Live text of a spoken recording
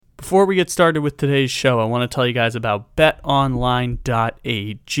Before we get started with today's show, I want to tell you guys about betonline.ag.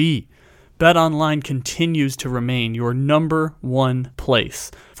 BetOnline continues to remain your number one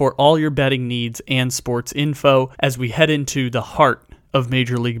place for all your betting needs and sports info as we head into the heart of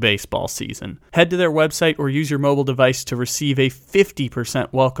Major League Baseball season. Head to their website or use your mobile device to receive a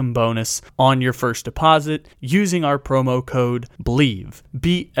 50% welcome bonus on your first deposit using our promo code BLEAV,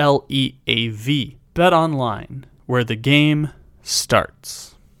 BLEAV. BetOnline, where the game starts.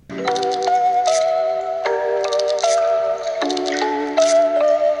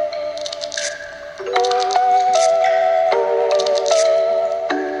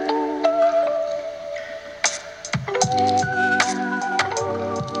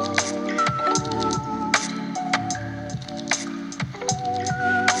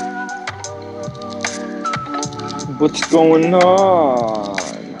 What's going on?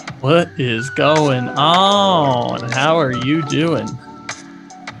 What is going on? How are you doing?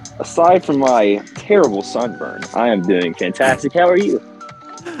 Aside from my terrible sunburn, I am doing fantastic. How are you?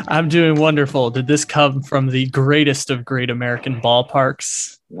 I'm doing wonderful. Did this come from the greatest of great American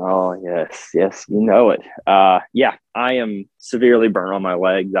ballparks? Oh, yes, you know it. Yeah, I am severely burnt on my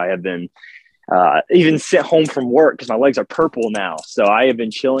legs. I have been even sent home from work because my legs are purple now. So I have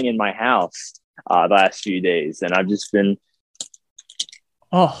been chilling in my house the last few days, and I've just been...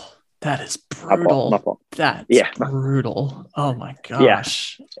 Oh, that is brutal. My fault. That's brutal. Oh my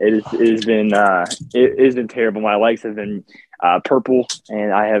gosh. Yeah, it has been terrible. My legs have been purple,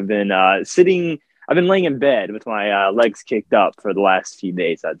 and I have been I've been laying in bed with my legs kicked up for the last few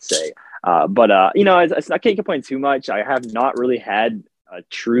days, I'd say. But I can't complain too much. I have not really had a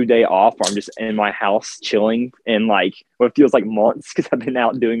true day off where I'm just in my house chilling in like what feels like months because I've been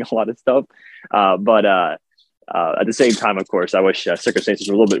out doing a lot of stuff. But at the same time, of course, I wish circumstances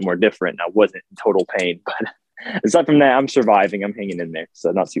were a little bit more different and I wasn't in total pain. But aside from that, I'm surviving. I'm hanging in there.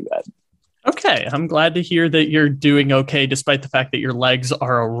 So not too bad. Okay. I'm glad to hear that you're doing okay, despite the fact that your legs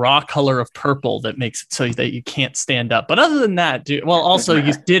are a raw color of purple that makes it so that you can't stand up. But other than that, also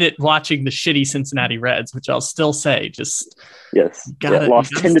you did it watching the shitty Cincinnati Reds, which I'll still say, just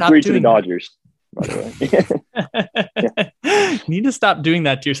lost 10-3 to the Dodgers. By the way. You need to stop doing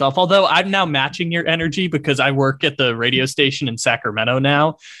that to yourself. Although I'm now matching your energy because I work at the radio station in Sacramento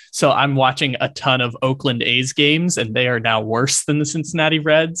now. So I'm watching a ton of Oakland A's games and they are now worse than the Cincinnati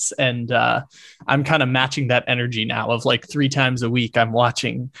Reds. And I'm kind of matching that energy now of like 3 times a week. I'm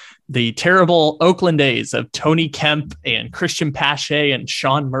watching the terrible Oakland A's of Tony Kemp and Christian Pache and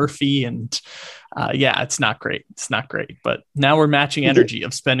Sean Murphy. And it's not great. It's not great. But now we're matching energy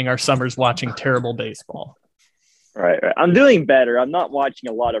of spending our summers watching terrible baseball. Right. I'm doing better. I'm not watching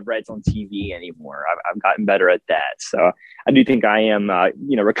a lot of Reds on TV anymore. I've gotten better at that. So I do think I am,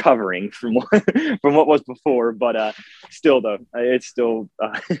 recovering from what was before. But still, though, it's still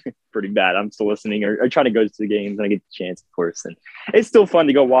pretty bad. I'm still listening or trying to go to the games when I get the chance, of course. And it's still fun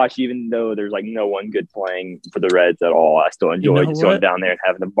to go watch, even though there's like no one good playing for the Reds at all. I still enjoy just going down there and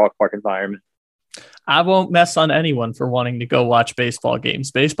having the ballpark environment. I won't mess on anyone for wanting to go watch baseball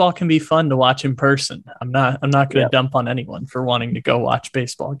games. Baseball can be fun to watch in person. I'm not going to dump on anyone for wanting to go watch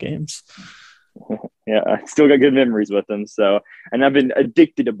baseball games. Yeah, I still got good memories with them. So, and I've been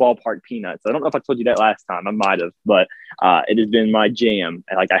addicted to ballpark peanuts. I don't know if I told you that last time. I might have, but it has been my jam.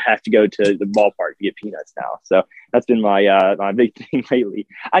 And like, I have to go to the ballpark to get peanuts now. So that's been my my big thing lately.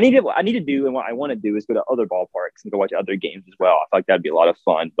 I need to do, and what I want to do is go to other ballparks and go watch other games as well. I feel like that'd be a lot of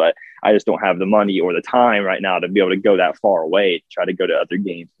fun, but I just don't have the money or the time right now to be able to go that far away to try to go to other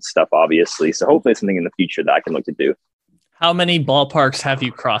games and stuff, obviously. So hopefully it's something in the future that I can look to do. How many ballparks have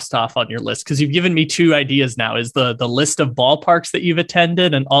you crossed off on your list? Because you've given me 2 ideas now. Is the list of ballparks that you've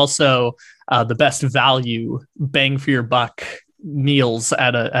attended and also the best value bang for your buck meals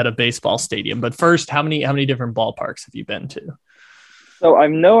at a baseball stadium. But first, how many different ballparks have you been to? So I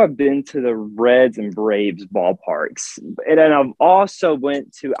know I've been to the Reds and Braves ballparks, and then I've also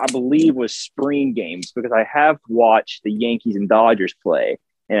went to, I believe, was spring games because I have watched the Yankees and Dodgers play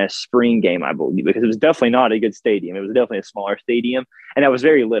in a spring game, I believe, because it was definitely not a good stadium. It was definitely a smaller stadium, and I was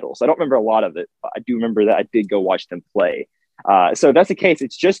very little. So I don't remember a lot of it, but I do remember that I did go watch them play. So if that's the case,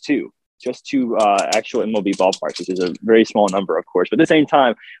 it's just two actual MLB ballparks, which is a very small number, of course. But at the same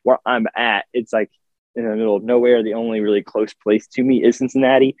time, where I'm at, it's like in the middle of nowhere. The only really close place to me is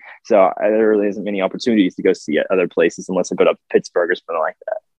Cincinnati. So there really isn't many opportunities to go see at other places unless I go to Pittsburgh or something like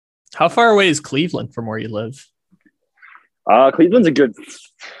that. How far away is Cleveland from where you live? Cleveland's a good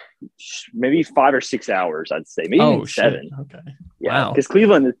maybe 5 or 6 hours, I'd say. Maybe even 7. Okay. Yeah, because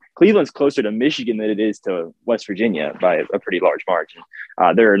Cleveland's closer to Michigan than it is to West Virginia by a pretty large margin.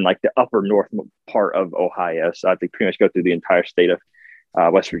 They're in like the upper north part of Ohio, so I have to pretty much go through the entire state of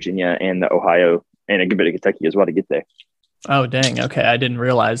West Virginia and the Ohio and a good bit of Kentucky as well to get there. Oh, dang. Okay. I didn't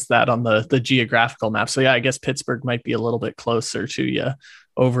realize that on the geographical map. So yeah, I guess Pittsburgh might be a little bit closer to you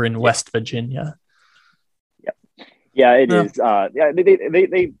over in West Virginia. Yeah, it is. Yeah,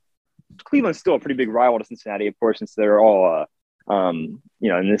 they Cleveland's still a pretty big rival to Cincinnati, of course, since they're all, in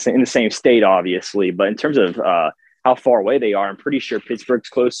the same state, obviously. But in terms of how far away they are, I'm pretty sure Pittsburgh's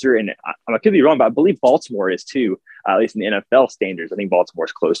closer, and I could be wrong, but I believe Baltimore is too. At least in the NFL standards, I think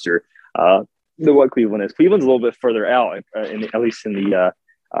Baltimore's closer than what Cleveland is. Cleveland's a little bit further out, at least in the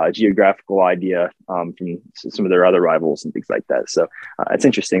geographical idea from some of their other rivals and things like that. So it's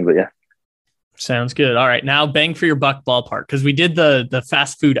interesting, but yeah. Sounds good. All right. Now bang for your buck ballpark, because we did the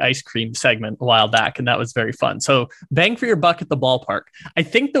fast food ice cream segment a while back and that was very fun. So bang for your buck at the ballpark. I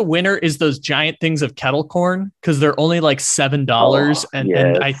think the winner is those giant things of kettle corn because they're only like $7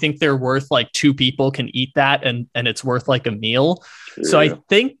 and I think they're worth like 2 people can eat that and it's worth like a meal. True. So I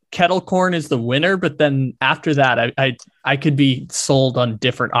think kettle corn is the winner, but then after that, I could be sold on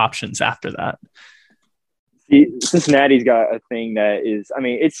different options after that. Cincinnati's got a thing that is, I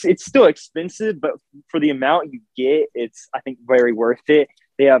mean, it's still expensive, but for the amount you get, it's, I think, very worth it.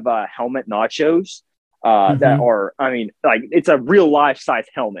 They have helmet nachos that are, I mean, like it's a real life-size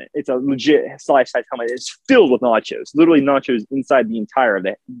helmet. It's a legit life-size helmet. It's filled with nachos, literally nachos inside the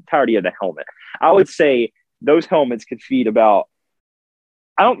entirety of the helmet. I would say those helmets could feed about,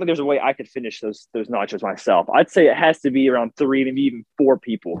 I don't think there's a way I could finish those nachos myself. I'd say it has to be around 3, maybe even 4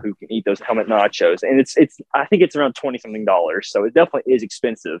 people who can eat those helmet nachos. And it's I think it's around $20-something. So it definitely is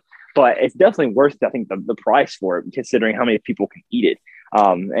expensive, but it's definitely worth, I think, the price for it, considering how many people can eat it.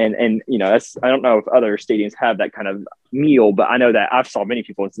 And that's, I don't know if other stadiums have that kind of meal, but I know that I've saw many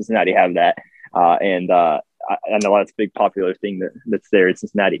people in Cincinnati have that. I know that's a big popular thing that's there in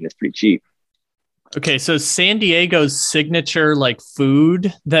Cincinnati, and it's pretty cheap. Okay, so San Diego's signature like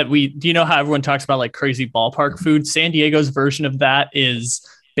food do you know how everyone talks about like crazy ballpark food? San Diego's version of that is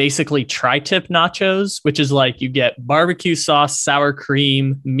basically tri-tip nachos, which is like you get barbecue sauce, sour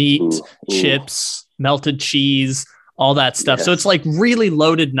cream, meat, chips, melted cheese, all that stuff. Yes. So it's like really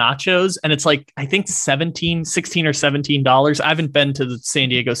loaded nachos, and it's like, I think $16 or $17. I haven't been to the San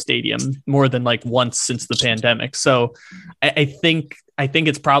Diego Stadium more than like once since the pandemic. So I think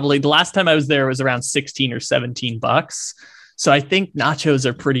it's probably, the last time I was there was around $16 or $17. So I think nachos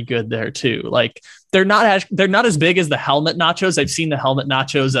are pretty good there too. Like they're not as big as the helmet nachos. I've seen the helmet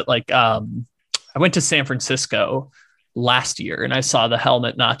nachos at like, I went to San Francisco last year and I saw the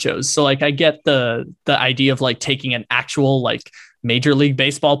helmet nachos. So like I get the idea of like taking an actual like Major League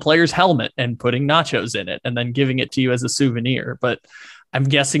Baseball player's helmet and putting nachos in it and then giving it to you as a souvenir. But I'm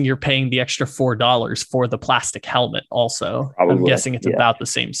guessing you're paying the extra $4 for the plastic helmet also. Probably. I'm guessing it's about the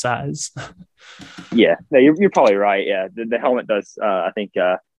same size. Yeah, no, you're probably right. Yeah, the helmet does, I think,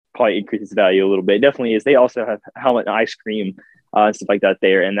 probably increases value a little bit. It definitely is. They also have helmet and ice cream and stuff like that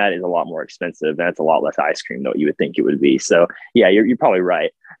there, and that is a lot more expensive, and it's a lot less ice cream than what you would think it would be. So, yeah, you're probably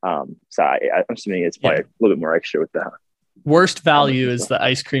right. So I'm assuming it's probably a little bit more extra with that. Worst value is the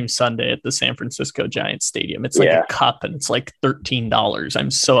ice cream sundae at the San Francisco Giants Stadium. It's like a cup and it's like $13.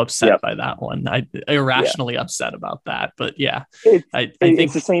 I'm so upset by that one. I irrationally upset about that, but I think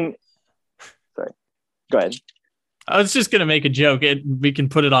it's the same. Sorry, go ahead. I was just going to make a joke. We can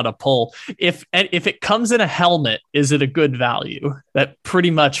put it on a poll. If it comes in a helmet, is it a good value? That pretty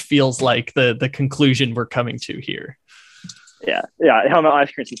much feels like the conclusion we're coming to here. Yeah. Helmet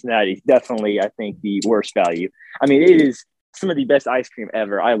ice cream Cincinnati is definitely, I think, the worst value. I mean, it is some of the best ice cream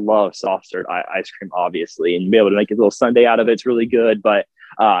ever. I love soft serve ice cream, obviously, and be able to make a little sundae out of it's really good. But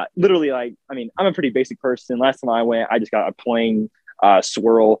literally, like, I mean, I'm a pretty basic person. Last time I went, I just got a plain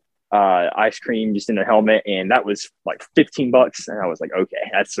swirl ice cream just in a helmet, and that was like $15. And I was like,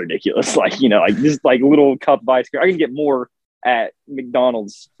 okay, that's ridiculous. Like, like just like a little cup of ice cream. I can get more at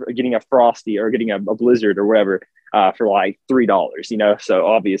McDonald's for getting a Frosty or getting a Blizzard or whatever for like $3, so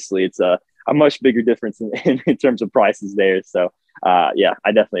obviously it's a much bigger difference in terms of prices there. So I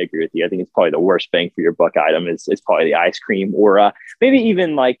definitely agree with you. I think it's probably the worst bang for your buck item is probably the ice cream, or maybe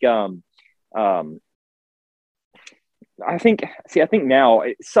even like I think now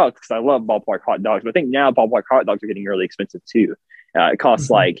it sucks because I love ballpark hot dogs, but I think now ballpark hot dogs are getting really expensive too. It costs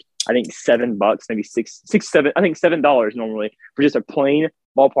like, I think $7, maybe $6, $7. I think $7 normally for just a plain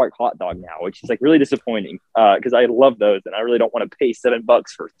ballpark hot dog now, which is like really disappointing because I love those and I really don't want to pay $7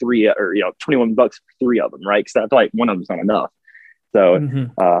 for 3 or $21 for 3 of them, right? Because I feel like one of them's not enough. So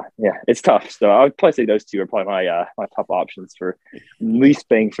it's tough. So I would probably say those two are probably my top options for least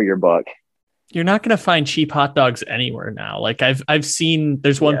bang for your buck. You're not going to find cheap hot dogs anywhere now. Like I've seen,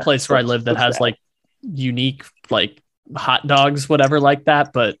 there's one place where I live that has like unique like hot dogs, whatever like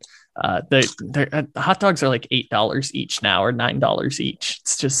that. But they're hot dogs are like $8 each now or $9 each.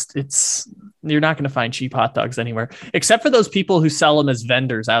 You're not going to find cheap hot dogs anywhere except for those people who sell them as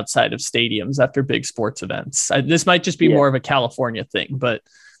vendors outside of stadiums after big sports events. This might just be more of a California thing, but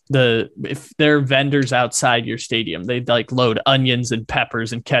if they're vendors outside your stadium, they like load onions and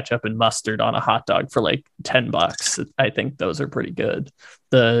peppers and ketchup and mustard on a hot dog for like $10. I think those are pretty good.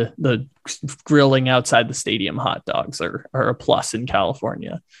 The grilling outside the stadium hot dogs are a plus in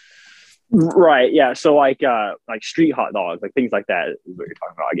California. Right. Yeah. So like street hot dogs, like things like that is what you're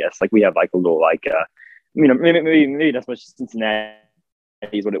talking about, I guess. Like we have like a little maybe not so much Cincinnati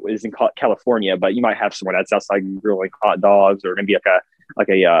is what it is in California, but you might have somewhere that's outside grilling hot dogs, or maybe like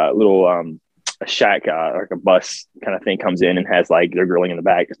a little a shack, like a bus kind of thing comes in and has like they're grilling in the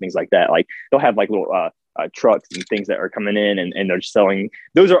back and things like that. Like they'll have like little trucks and things that are coming in and they're selling.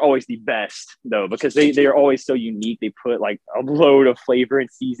 Those are always the best though, because they are always so unique. They put like a load of flavor and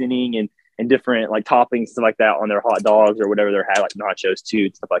seasoning and different like toppings, stuff like that on their hot dogs or whatever they're had, like nachos too,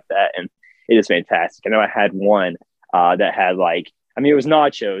 stuff like that. And it is fantastic. I know I had one that had like, I mean, it was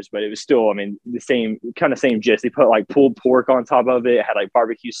nachos, but it was still, I mean, the same gist. They put like pulled pork on top of it, had like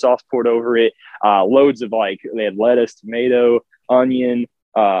barbecue sauce poured over it, loads of like, they had lettuce, tomato, onion,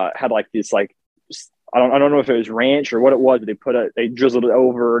 had like this like, I don't know if it was ranch or what it was, but they drizzled it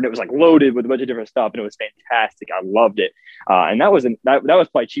over and it was like loaded with a bunch of different stuff and it was fantastic. I loved it. And that was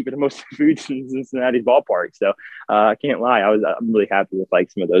probably cheaper than most foods in Cincinnati's ballpark. So I can't lie. I'm really happy with like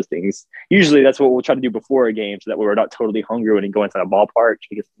some of those things. Usually that's what we'll try to do before a game so that we're not totally hungry when we go inside a ballpark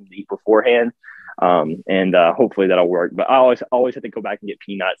to get something to eat beforehand. And hopefully that'll work. But I always have to go back and get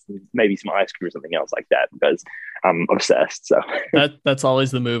peanuts and maybe some ice cream or something else like that because I'm obsessed. So that's always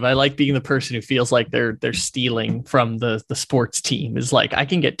the move. I like being the person who feels like they're stealing from the sports team. Is like I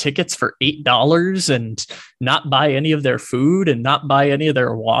can get tickets for $8 and not buy any of their food and not buy any of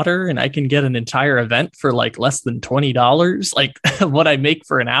their water, and I can get an entire event for like less than $20, like what I make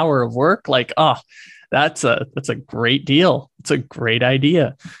for an hour of work. Like, oh, that's a great deal. It's a great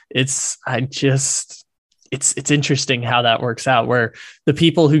idea. It's interesting how that works out, where the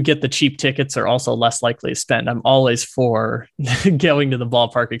people who get the cheap tickets are also less likely to spend. I'm always for going to the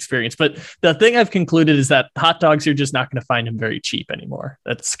ballpark experience. But the thing I've concluded is that hot dogs, you're just not going to find them very cheap anymore.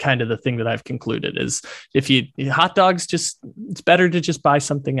 That's kind of the thing that I've concluded is hot dogs, it's better to just buy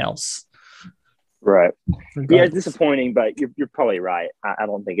something else. Right. Regardless. Yeah, it's disappointing, but you're probably right. I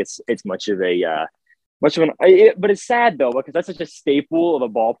don't think it's much of but it's sad though, because that's such a staple of a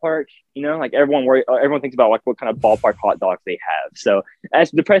ballpark, you know, like everyone thinks about like what kind of ballpark hot dogs they have. So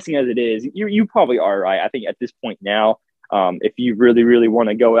as depressing as it is, you probably are right. I think at this point now, if you really, really want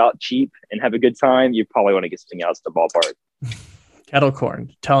to go out cheap and have a good time, you probably want to get something else at the ballpark. Kettle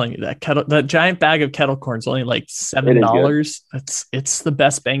corn, telling you that giant bag of kettle corn is only like $7. It's the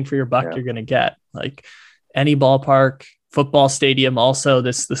best bang for your buck you're going to get. Like any ballpark. Football stadium also,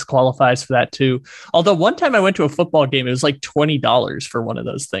 this qualifies for that too. Although one time I went to a football game, it was like $20 for one of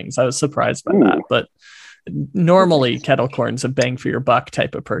those things. I was surprised by that, but normally kettle corn's a bang for your buck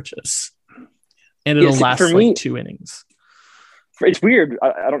type of purchase, and it'll last like 2 innings. It's weird.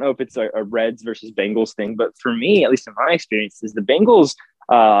 I don't know if it's a Reds versus Bengals thing, but for me, at least in my experience, is the Bengals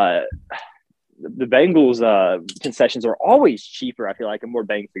concessions are always cheaper. I feel like, and more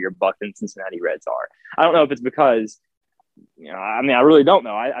bang for your buck than Cincinnati Reds are. I don't know if it's because, you know, I mean, I really don't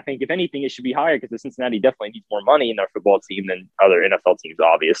know. I think if anything, it should be higher because the Cincinnati definitely needs more money in their football team than other NFL teams,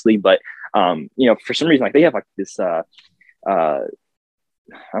 obviously. But, you know, for some reason, like they have like this, I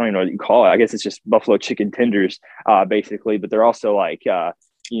don't even know what you call it. I guess it's just buffalo chicken tenders, basically. But they're also like,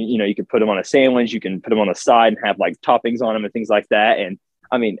 you know, you can put them on a sandwich, you can put them on the side and have like toppings on them and things like that. And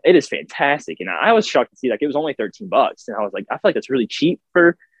I mean, it is fantastic. And I was shocked to see like it was only $13. And I was like, I feel like that's really cheap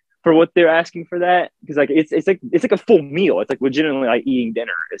for what they're asking for that. Cause like, it's like a full meal. It's like legitimately like eating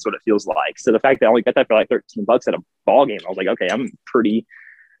dinner is what it feels like. So the fact that I only got that for like $13 at a ball game, I was like, okay, I'm pretty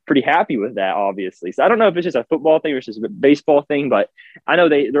happy with that, obviously. So I don't know if it's just a football thing or it's just a baseball thing, but I know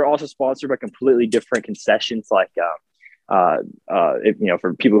they're also sponsored by completely different concessions. Like, you know,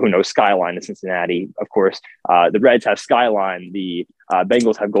 for people who know Skyline in Cincinnati, of course, the Reds have Skyline, the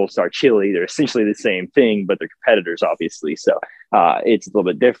Bengals have Gold Star Chili. They're essentially the same thing, but they're competitors, obviously. So it's a little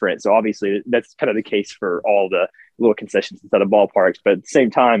bit different. So obviously that's kind of the case for all the little concessions inside of ballparks. But at the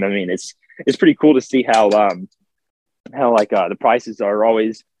same time, I mean, it's pretty cool to see how like the prices are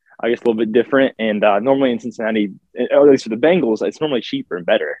always, I guess, a little bit different. And normally in Cincinnati, at least for the Bengals, it's normally cheaper and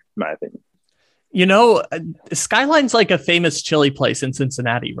better, in my opinion. You know, Skyline's like a famous chili place in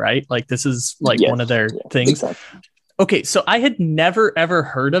Cincinnati, right? Like this is like one of their things. Okay, so I had never ever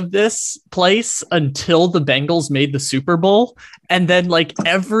heard of this place until the Bengals made the Super Bowl. And then like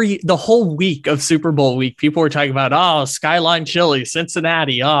the whole week of Super Bowl week, people were talking about, oh, Skyline Chili,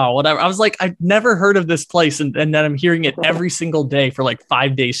 Cincinnati, oh, whatever. I was like, I've never heard of this place. And then I'm hearing it every single day for like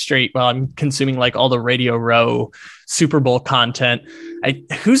 5 days straight while I'm consuming like all the Radio Row Super Bowl content.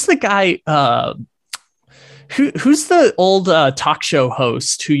 Who's the guy? Who's the old talk show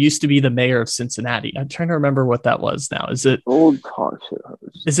host who used to be the mayor of Cincinnati? I'm trying to remember what that was now. Is it old talk show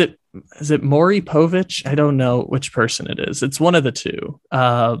host? Is it Maury Povich? I don't know which person it is. It's one of the two.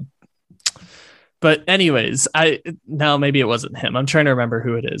 But anyways, maybe it wasn't him. I'm trying to remember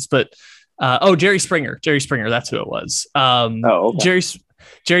who it is. But Jerry Springer. Jerry Springer, that's who it was. Okay.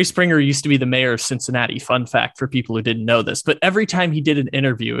 Jerry Springer used to be the mayor of Cincinnati. Fun fact for people who didn't know this. But every time he did an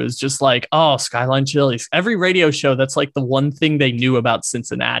interview, it was just like, oh, Skyline Chili's. Every radio show, that's like the one thing they knew about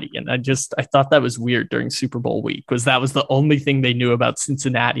Cincinnati. And I thought that was weird during Super Bowl week, that was the only thing they knew about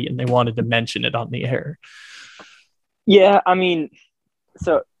Cincinnati, and they wanted to mention it on the air. Yeah, I mean,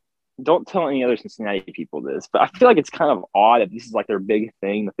 so don't tell any other Cincinnati people this, but I feel like it's kind of odd that this is like their big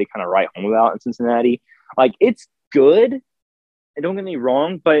thing that they kind of write home about in Cincinnati. Like, it's good. And don't get me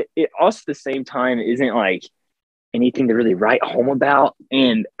wrong, but it also at the same time isn't like anything to really write home about.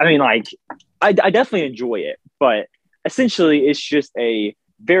 And I mean, like, I definitely enjoy it, but essentially it's just a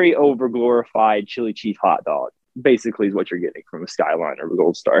very over-glorified chili cheese hot dog, basically, is what you're getting from a Skyline or a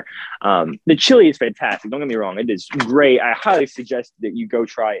Gold Star. The chili is fantastic. Don't get me wrong. It is great. I highly suggest that you go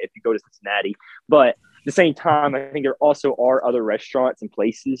try it if you go to Cincinnati. But at the same time, I think there also are other restaurants and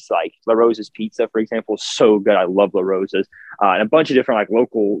places like La Rosa's Pizza, for example, is so good. I love La Rosa's. And a bunch of different like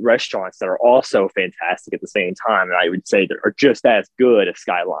local restaurants that are also fantastic at the same time. And I would say that are just as good as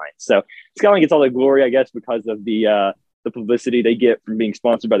Skyline. So Skyline gets all the glory, I guess, because of the publicity they get from being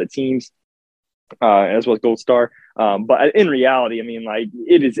sponsored by the teams. As well as Gold Star. But in reality, I mean, like,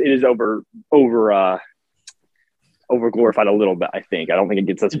 it is over glorified a little bit. I don't think it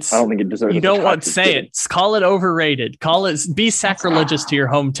deserves. You don't want to say it. Call it overrated. Be sacrilegious to your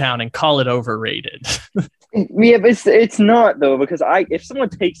hometown and call it overrated. Yeah, but it's not though, because if someone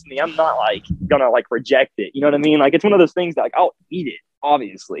takes me, I'm not like gonna like reject it. You know what I mean? Like, it's one of those things that like I'll eat it.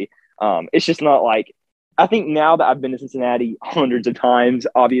 Obviously, it's just not like. I think now that I've been to Cincinnati hundreds of times,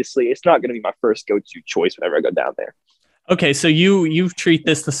 obviously, it's not going to be my first go-to choice whenever I go down there. Okay, so you treat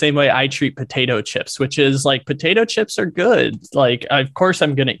this the same way I treat potato chips, which is like, potato chips are good. Like, of course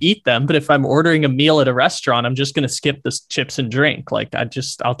I'm going to eat them, but if I'm ordering a meal at a restaurant, I'm just going to skip the chips and drink. Like,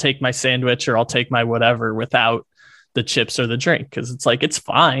 I'll take my sandwich or I'll take my whatever without the chips or the drink, because it's like, it's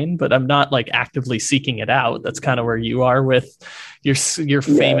fine, but I'm not like actively seeking it out. That's kind of where you are with your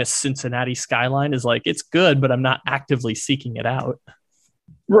famous Cincinnati Skyline, is like, it's good, but I'm not actively seeking it out.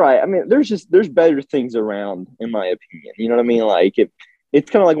 Right. I mean, there's better things around, in my opinion. You know what I mean? Like,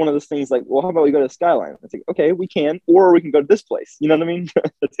 it's kind of like one of those things like, well, how about we go to Skyline? It's like, okay, we can, or we can go to this place. You know what I mean?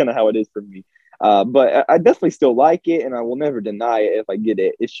 That's kind of how it is for me. But I definitely still like it, and I will never deny it if I get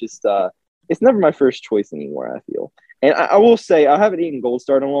it. It's just, it's never my first choice anymore, I feel. And I will say, I haven't eaten Gold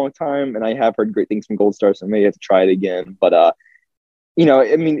Star in a long time, and I have heard great things from Gold Star, so maybe I have to try it again. But, you know,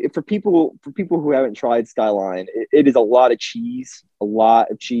 I mean, for people who haven't tried Skyline, it is a lot of cheese,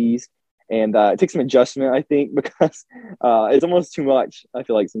 and it takes some adjustment, I think, because it's almost too much, I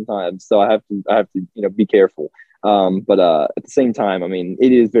feel like, sometimes. So I have to be careful. But at the same time, I mean,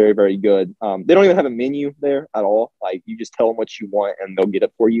 it is very, very good. They don't even have a menu there at all. Like, you just tell them what you want and they'll get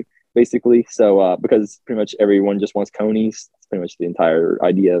it for you, basically. So because pretty much everyone just wants conies. That's pretty much the entire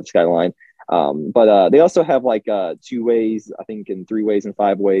idea of Skyline. But they also have like 2 ways, I think, and 3 ways and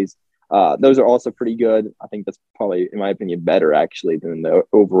 5 ways. Those are also pretty good. I think that's probably, in my opinion, better actually than the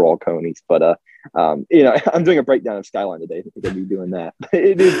overall conies. But I'm doing a breakdown of Skyline today. I think I'll be doing that.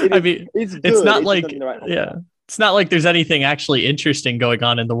 It's not like, yeah. It's not like there's anything actually interesting going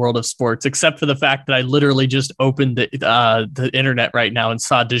on in the world of sports, except for the fact that I literally just opened the internet right now and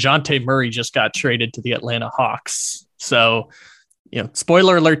saw DeJounte Murray just got traded to the Atlanta Hawks. So,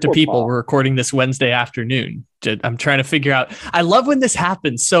 spoiler alert to people, we're recording this Wednesday afternoon. I'm trying to figure out. I love when this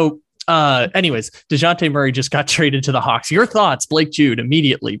happens. So anyways, DeJounte Murray just got traded to the Hawks. Your thoughts, Blake Jude,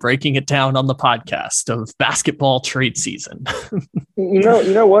 immediately breaking it down on the podcast of basketball trade season. You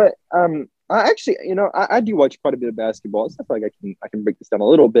know what? I actually, I do watch quite a bit of basketball. It's like I can break this down a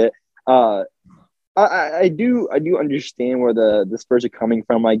little bit. I do understand where the Spurs are coming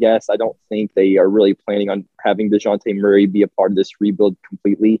from, I guess. I don't think they are really planning on having DeJounte Murray be a part of this rebuild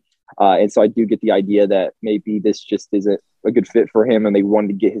completely. And so I do get the idea that maybe this just isn't a good fit for him and they wanted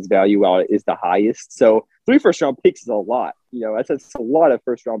to get his value out is the highest. So 3 first-round picks is a lot. That's a lot of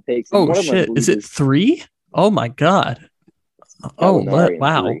first-round picks. Oh, shit. Is it 3? Oh my God. Gallinari and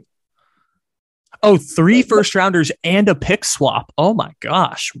Wow. 3. Oh, three But first rounders and a pick swap. Oh my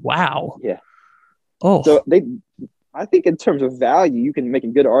gosh. Wow. yeah. So Oh, I think in terms of value, you can make a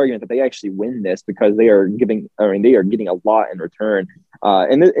good argument that they actually win this because they are getting a lot in return.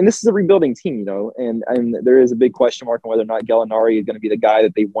 And this is a rebuilding team, and there is a big question mark on whether or not Gallinari is going to be the guy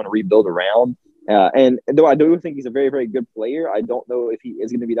that they want to rebuild around. And though I do think he's a very, very good player, I don't know if he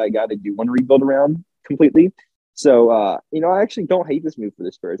is going to be that guy that do want to rebuild around completely. So, I actually don't hate this move for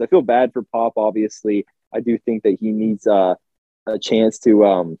the Spurs. I feel bad for Pop, obviously. I do think that he needs a chance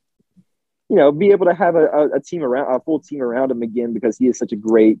to be able to have a full team around him again because he is such a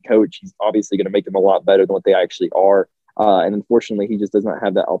great coach. He's obviously going to make them a lot better than what they actually are. And unfortunately, he just does not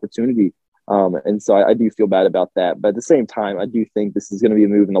have that opportunity. And so I do feel bad about that. But at the same time, I do think this is going to be a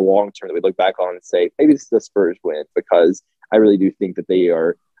move in the long term that we look back on and say, maybe this is the Spurs win, because I really do think that they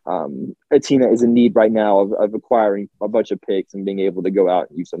are a team that is in need right now of acquiring a bunch of picks and being able to go out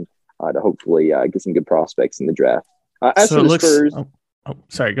and use them to hopefully get some good prospects in the draft. As for the Spurs,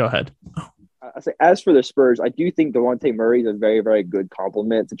 sorry, go ahead. I say, as for the Spurs, I do think Dejounte Murray is a very, very good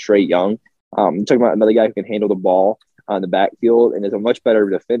complement to Trae Young. You're talking about another guy who can handle the ball on the backfield and is a much better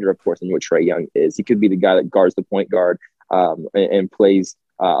defender, of course, than what Trae Young is. He could be the guy that guards the point guard and plays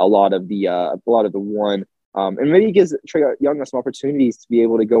a lot of the one. And maybe he gives Trae Young some opportunities to be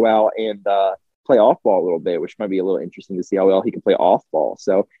able to go out and play off ball a little bit, which might be a little interesting to see how well he can play off ball.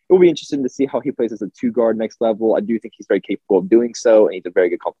 So it will be interesting to see how he plays as a 2 guard next level. I do think he's very capable of doing so, and he's a very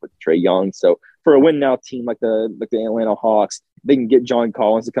good complement to Trae Young. So for a win now team like the Atlanta Hawks, they can get John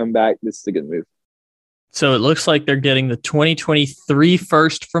Collins to come back. This is a good move. So it looks like they're getting the 2023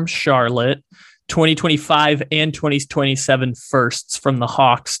 first from Charlotte, 2025 and 2027 firsts from the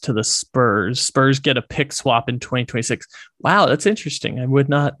Hawks to the Spurs. Spurs get a pick swap in 2026. Wow, that's interesting. I would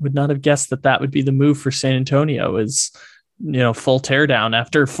not have guessed that would be the move for San Antonio, is full teardown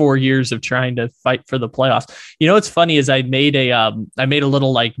after 4 years of trying to fight for the playoffs. What's funny is I made a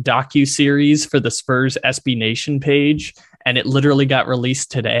little like docu-series for the Spurs SB Nation page, and it literally got released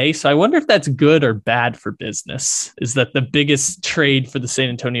today. So I wonder if that's good or bad for business, is that the biggest trade for the San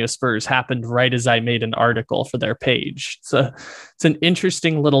Antonio Spurs happened right as I made an article for their page. So it's an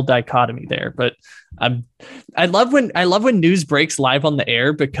interesting little dichotomy there. But I love when news breaks live on the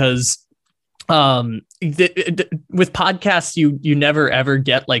air, because with podcasts, you never ever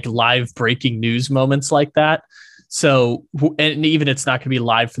get like live breaking news moments like that. So, and even it's not going to be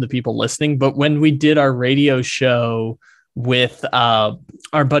live for the people listening, but when we did our radio show with our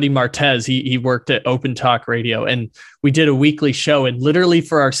buddy Martez, he worked at Open Talk Radio, and we did a weekly show, and literally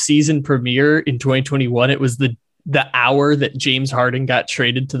for our season premiere in 2021, it was the hour that James Harden got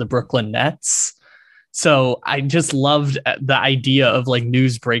traded to the Brooklyn Nets. So I just loved the idea of like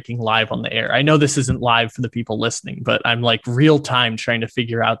news breaking live on the air. I know this isn't live for the people listening, but I'm like real time trying to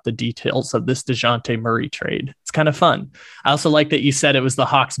figure out the details of this Dejounte Murray trade. It's kind of fun. I also like that you said it was the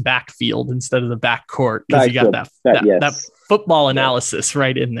Hawks backfield instead of the backcourt, because you got that football analysis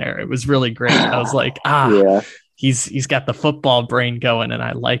right in there. It was really great. I was like, yeah. He's got the football brain going, and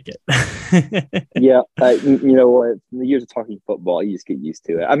I like it. Yeah, you know what? In the years of talking football, you just get used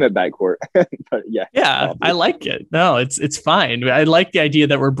to it. I'm at backcourt, but yeah, obviously. I like it. No, it's fine. I like the idea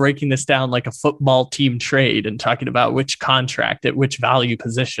that we're breaking this down like a football team trade and talking about which contract at which value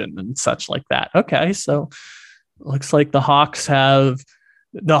position and such like that. Okay, so looks like the Hawks are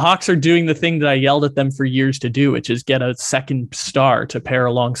doing the thing that I yelled at them for years to do, which is get a second star to pair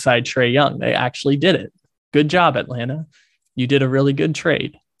alongside Trae Young. They actually did it. Good job, Atlanta. You did a really good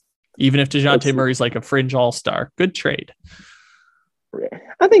trade. Even if Dejounte Murray's like a fringe all-star. Good trade.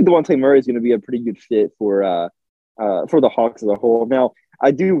 I think Dejounte Murray is going to be a pretty good fit for the Hawks as a whole. Now,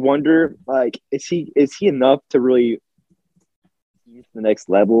 I do wonder, like, is he enough to really use the next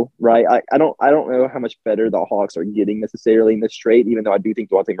level, right? I don't know how much better the Hawks are getting necessarily in this trade, even though I do think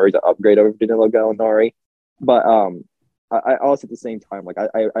Dejounte Murray's an upgrade over Danilo Gallinari. But I also at the same time, like,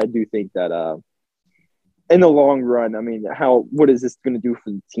 I do think that in the long run, I mean, what is this going to do for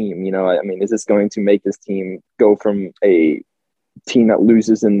the team? Is this going to make this team go from a team that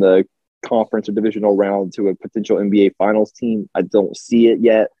loses in the conference or divisional round to a potential NBA Finals team? I don't see it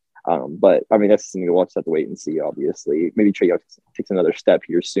yet. But I mean, that's something we'll just have to wait and see, obviously. Maybe Trae Young takes another step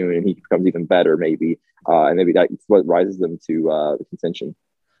here soon and he becomes even better, maybe. And maybe that's what rises them to contention.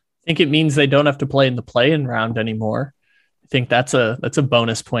 I think it means they don't have to play in the play-in round anymore. I think that's a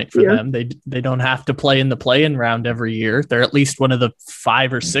bonus point for them. They don't have to play in the play-in round every year. They're at least one of the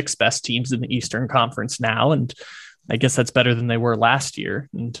 5 or 6 best teams in the Eastern Conference now. And I guess that's better than they were last year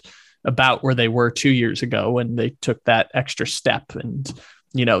and about where they were 2 years ago when they took that extra step. And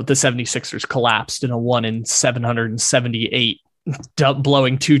the 76ers collapsed in a 1 in 778,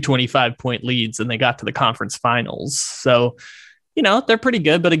 blowing 225-point leads, and they got to the conference finals. So, they're pretty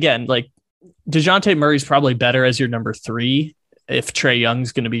good. But again, like DeJounte Murray's probably better as your number 3 if Trae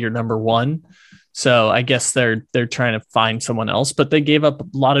Young's going to be your number 1. So I guess they're trying to find someone else, but they gave up a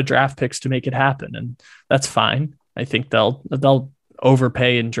lot of draft picks to make it happen, and that's fine. I think they'll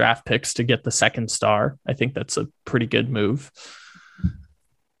overpay in draft picks to get the second star. I think that's a pretty good move.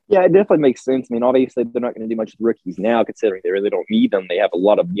 Yeah, it definitely makes sense. I mean, obviously they're not going to do much with rookies now, considering they really don't need them. They have a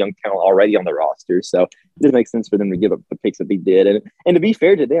lot of young talent already on their roster, so it does make sense for them to give up the picks that they did. And to be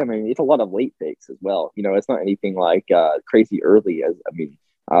fair to them, I mean, it's a lot of late picks as well. It's not anything like crazy early.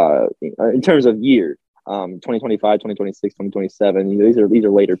 In terms of year, 2025, 2026, 2027, these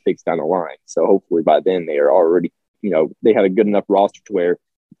are later picks down the line. So hopefully by then they are already, they have a good enough roster to where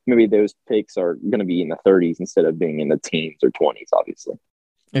maybe those picks are going to be in the 30s instead of being in the teens or 20s, obviously.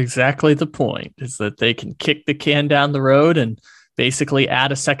 Exactly the point is that they can kick the can down the road and basically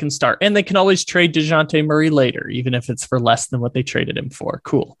add a second star. And they can always trade DeJounte Murray later, even if it's for less than what they traded him for.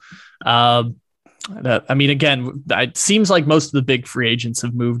 Cool. Again, it seems like most of the big free agents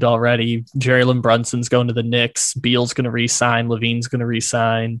have moved already. Jalen Brunson's going to the Knicks. Beal's going to re-sign. Levine's going to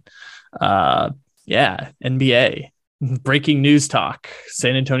re-sign. NBA. Breaking news talk.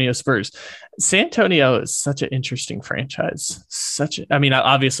 San Antonio Spurs. San Antonio is such an interesting franchise.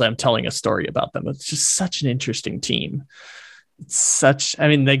 Obviously I'm telling a story about them. It's just such an interesting team. They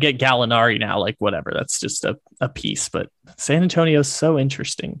get Gallinari now, like whatever. That's just a piece, but San Antonio is so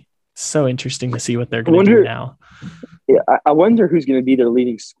interesting. So interesting to see what they're going to do now. Yeah, I wonder who's going to be their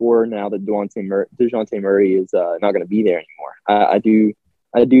leading scorer now that DeJounte Murray is not going to be there anymore.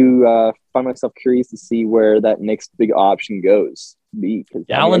 I do find myself curious to see where that next big option goes to be.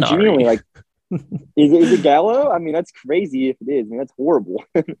 Gallinari. Genuinely, is it Gallo? I mean, that's crazy if it is. I mean, that's horrible.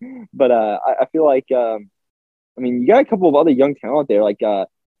 But I feel like, you got a couple of other young talent there, like a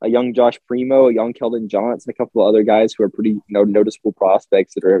young Josh Primo, a young Keldon Johnson, a couple of other guys who are pretty noticeable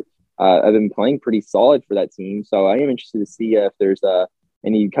prospects that are have been playing pretty solid for that team. So I am interested to see if there's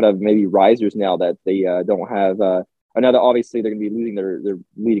any kind of maybe risers now that they don't have. Now that obviously they're going to be losing their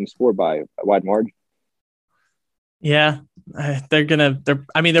leading score by a wide margin. Yeah,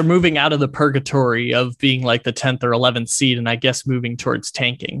 they're moving out of the purgatory of being like the 10th or 11th seed, and I guess moving towards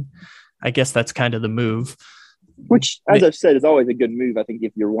tanking. I guess that's kind of the move. Which, as I've said, is always a good move. I think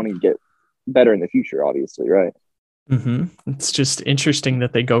if you're wanting to get better in the future, obviously, right? Mm-hmm. It's just interesting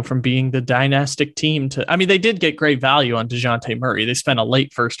that they go from being the dynastic team to, they did get great value on DeJounte Murray. They spent a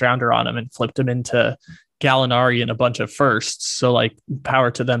late first rounder on him and flipped him into Gallinari and a bunch of firsts. So like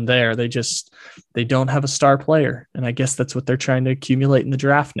power to them there. They don't have a star player. And I guess that's what they're trying to accumulate in the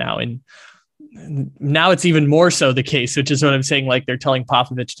draft now. And now it's even more so the case, which is what I'm saying. Like they're telling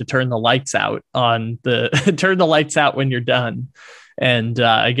Popovich to turn the lights out turn the lights out when you're done. And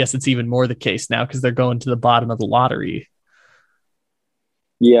I guess it's even more the case now because they're going to the bottom of the lottery.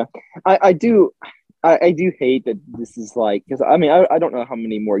 Yeah, I do hate that this is like, because I don't know how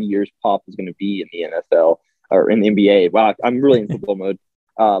many more years Pop is going to be in the NFL or in the NBA. Wow, I'm really in football mode.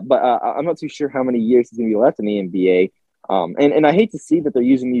 But I'm not too sure how many years he's going to be left in the NBA. And I hate to see that they're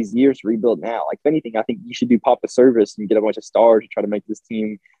using these years to rebuild now. Like, if anything, I think you should do Pop a service and get a bunch of stars to try to make this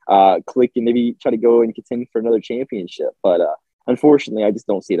team click and maybe try to go and contend for another championship. But unfortunately, I just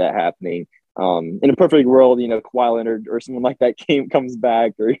don't see that happening. In a perfect world, Kawhi Leonard or someone like that comes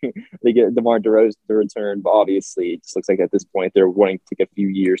back, or they get DeMar DeRozan to return. But obviously, it just looks like at this point they're wanting to take a few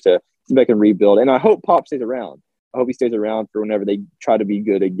years to come back and rebuild. And I hope Pop stays around. I hope he stays around for whenever they try to be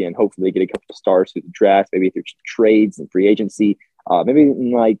good again. Hopefully, they get a couple of stars through the draft, maybe through trades and free agency. Maybe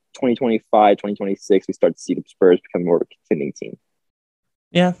in like 2025, 2026, we start to see the Spurs become more of a contending team.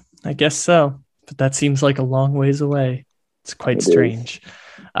 Yeah, I guess so. But that seems like a long ways away. It's quite strange.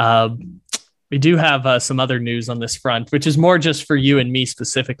 We do have some other news on this front, which is more just for you and me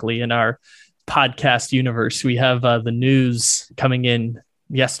specifically in our podcast universe. We have the news coming in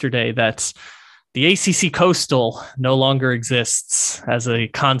yesterday that the ACC Coastal no longer exists as a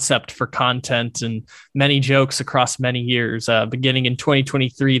concept for content, and many jokes across many years. Beginning in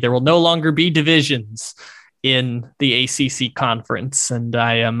 2023, there will no longer be divisions in the ACC conference. And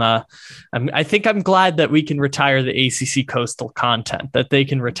I think I'm glad that we can retire the ACC Coastal content, that they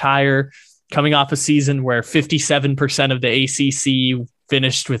can retire coming off a season where 57% of the ACC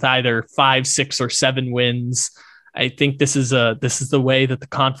finished with either 5, 6, or 7 wins. I think this is the way that the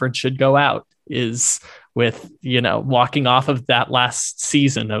conference should go out, is with, walking off of that last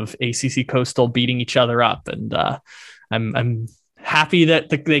season of ACC Coastal beating each other up. And I'm happy that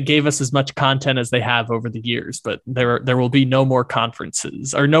they gave us as much content as they have over the years, but there will be no more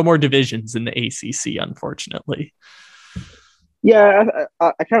conferences or no more divisions in the ACC, unfortunately. Yeah,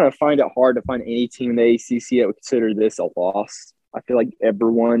 I kind of find it hard to find any team in the ACC that would consider this a loss. I feel like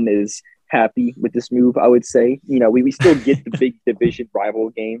everyone is happy with this move, I would say. We still get the big division rival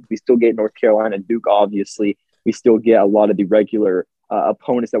games. We still get North Carolina and Duke, obviously. We still get a lot of the regular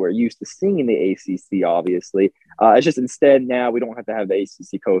opponents that we're used to seeing in the ACC, obviously. It's just instead now we don't have to have the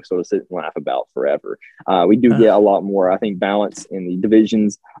ACC Coastal to sit and laugh about forever. We do get a lot more, I think, balance in the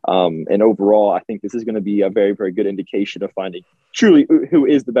divisions. And overall, I think this is going to be a very, very good indication of finding truly who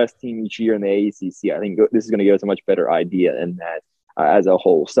is the best team each year in the ACC. I think this is going to give us a much better idea in that as a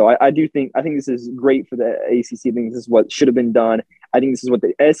whole. So I think this is great for the ACC. I think this is what should have been done. I think this is what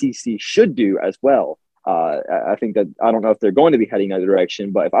the SEC should do as well. I think that I don't know if they're going to be heading that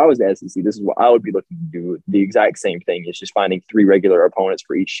direction, but if I was the SEC, this is what I would be looking to do. The exact same thing is just finding 3 regular opponents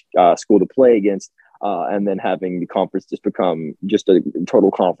for each school to play against, and then having the conference just become just a total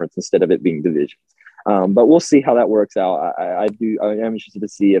conference instead of it being divisions. But we'll see how that works out. I am interested to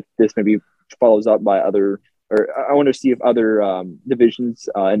see if this maybe follows up by other, or I want to see if other divisions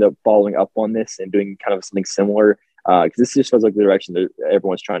end up following up on this and doing kind of something similar. Because this just feels like the direction that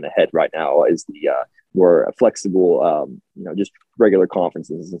everyone's trying to head right now is the more flexible, just regular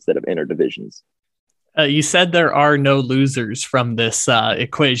conferences instead of interdivisions. You said there are no losers from this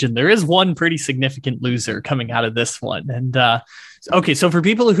equation. There is one pretty significant loser coming out of this one. And okay, so for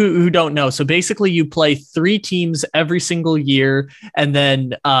people who don't know, so basically you play 3 teams every single year, and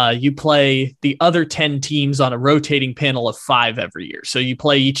then you play the other 10 teams on a rotating panel of 5 every year. So you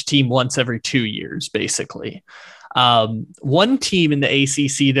play each team once every 2 years, basically. One team in the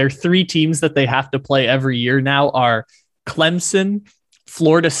ACC, there are 3 teams that they have to play every year now are Clemson,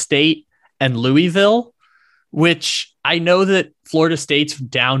 Florida State, and Louisville, which I know that Florida State's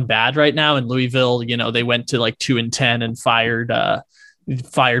down bad right now, and Louisville, they went to like 2-10 and fired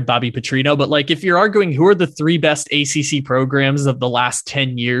Bobby Petrino. But like, if you're arguing who are the 3 best ACC programs of the last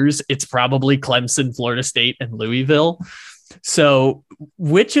 10 years, it's probably Clemson, Florida State, and Louisville. So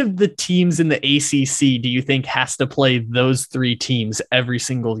which of the teams in the ACC do you think has to play those 3 teams every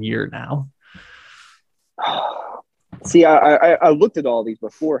single year now? See, I looked at all these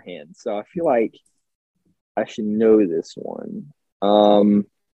beforehand, so I feel like I should know this one.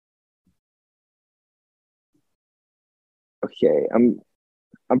 Okay, I'm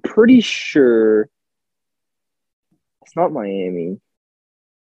pretty sure it's not Miami.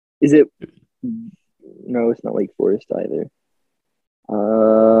 Is it? No, it's not Wake Forest either.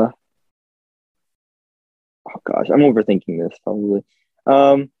 Oh gosh, I'm overthinking this probably.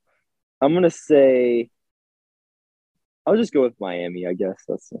 I'm gonna say I'll just go with Miami, I guess.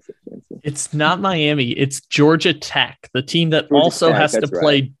 That's not fancy. It's not Miami. It's Georgia Tech, the team that also has to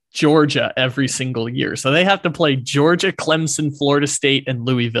play Georgia every single year. So they have to play Georgia, Clemson, Florida State, and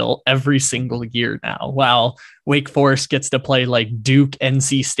Louisville every single year now, while Wake Forest gets to play like Duke,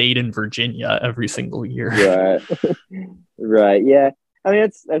 NC State, and Virginia every single year. Right. Right. Yeah. I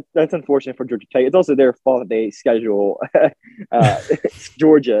mean, that's unfortunate for Georgia Tech. It's also their fault that they schedule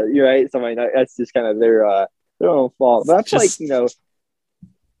Georgia, right? So I mean, that's just kind of their own fault. But I feel like,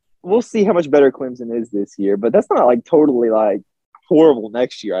 we'll see how much better Clemson is this year, but that's not like totally like horrible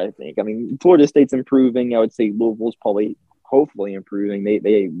next year, I think. I mean, Florida State's improving. I would say Louisville's probably hopefully improving.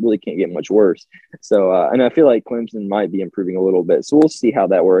 They really can't get much worse. So, and I feel like Clemson might be improving a little bit. So we'll see how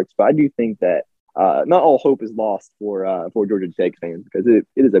that works. But I do think that not all hope is lost for Georgia Tech fans, because it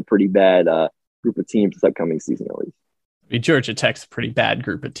is a pretty bad group of teams this upcoming season, at least. I mean, Georgia Tech's a pretty bad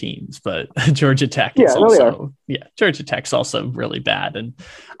group of teams, but Georgia Tech is Georgia Tech's also really bad. And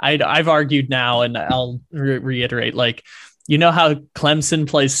I've argued now, and I'll reiterate, like, you know how Clemson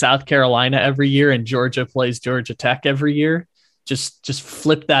plays South Carolina every year and Georgia plays Georgia Tech every year? Just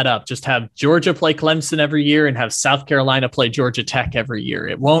flip that up. Just have Georgia play Clemson every year and have South Carolina play Georgia Tech every year.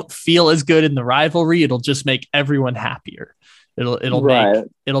 It won't feel as good in the rivalry. It'll just make everyone happier.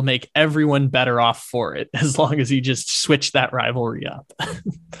 It'll make everyone better off for it, as long as you just switch that rivalry up.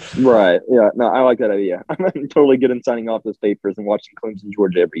 Right. Yeah. No, I like that idea. I'm totally good in signing off those papers and watching Clemson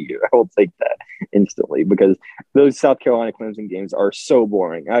Georgia every year. I will take that instantly, because those South Carolina Clemson games are so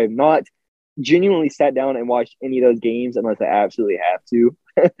boring. I have not genuinely sat down and watched any of those games unless I absolutely have to,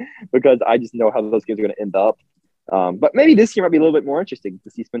 because I just know how those games are going to end up. But maybe this year might be a little bit more interesting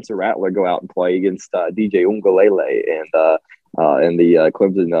to see Spencer Rattler go out and play against DJ Uiagalelei and the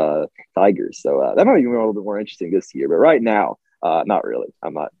Clemson Tigers. So that might be a little bit more interesting this year. But right now, not really.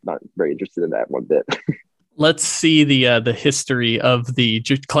 I'm not very interested in that one bit. let's see the history of the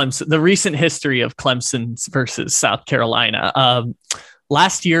Clemson, the recent history of Clemson versus South Carolina.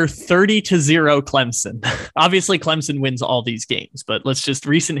 Last year, 30-0 Clemson. Obviously, Clemson wins all these games, but let's just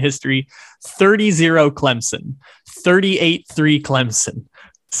recent history: 30-0 Clemson, 38-3 Clemson,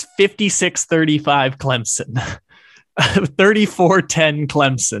 56-35 Clemson, 34-10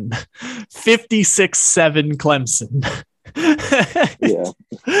 Clemson, 56-7 Clemson. Yeah,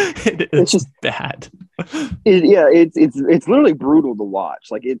 it's just bad. It's literally brutal to watch.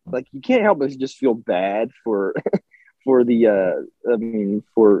 Like you can't help but just feel bad for for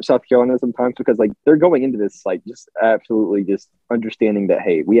South Carolina sometimes, because like they're going into this like just absolutely just understanding that,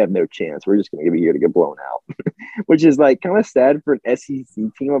 hey, we have no chance. We're just going to be here to get blown out, which is like kind of sad for an SEC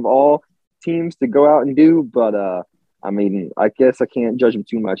team of all teams to go out and do. But I guess I can't judge them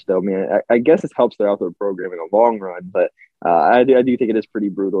too much though, man. I guess it helps their outdoor program in the long run, but I do think it is pretty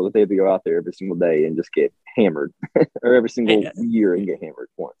brutal that they have to go out there every single day and just get hammered or every single year and get hammered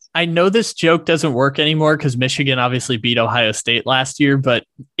once. I know this joke doesn't work anymore because Michigan obviously beat Ohio State last year, but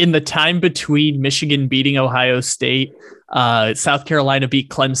in the time between Michigan beating Ohio State, South Carolina beat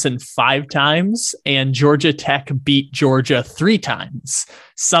Clemson 5 times and Georgia Tech beat Georgia 3 times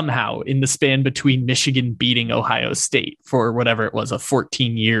somehow in the span between Michigan beating Ohio State for whatever it was, a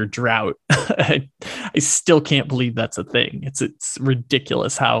 14-year drought. I still can't believe that's a thing. It's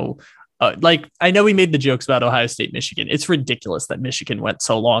ridiculous how I know we made the jokes about Ohio State, Michigan. It's ridiculous that Michigan went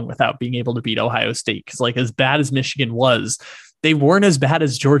so long without being able to beat Ohio State. Cause like as bad as Michigan was, they weren't as bad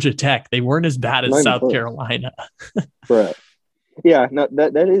as Georgia Tech. They weren't as bad as South Carolina. Right. Yeah, no,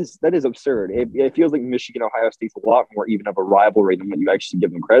 that is absurd. It feels like Michigan, Ohio State's a lot more even of a rivalry than what you actually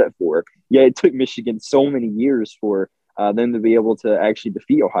give them credit for. Yeah, it took Michigan so many years for them to be able to actually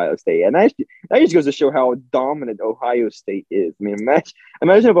defeat Ohio State, and that just goes to show how dominant Ohio State is. I mean,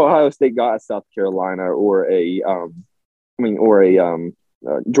 imagine if Ohio State got a South Carolina or a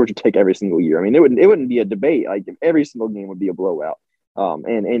Georgia Tech every single year. I mean, it wouldn't be a debate. Like every single game would be a blowout.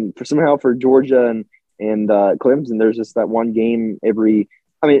 And for Georgia and Clemson, there's just that one game every.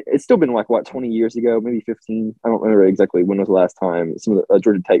 I mean, it's still been like 20 years ago, maybe 15. I don't remember exactly when was the last time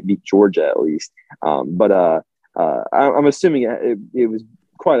Georgia Tech beat Georgia at least. I'm assuming it was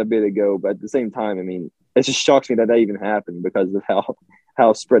quite a bit ago. But at the same time, I mean, it just shocks me that even happened because of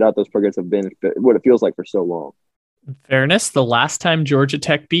how spread out those programs have been. What it feels like for so long. In fairness, the last time Georgia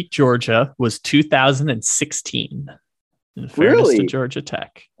Tech beat Georgia was 2016. In fairness to Georgia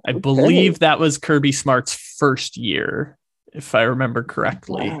Tech. I believe that was Kirby Smart's first year, if I remember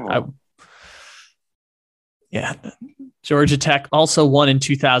correctly. Wow. Georgia Tech also won in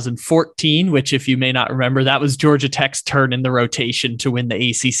 2014, which, if you may not remember, that was Georgia Tech's turn in the rotation to win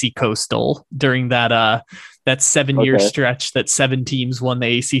the ACC Coastal during that 7-year stretch that 7 teams won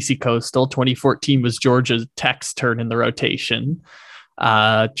the ACC Coastal. 2014 was Georgia Tech's turn in the rotation.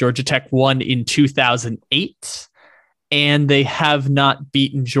 Georgia Tech won in 2008, and they have not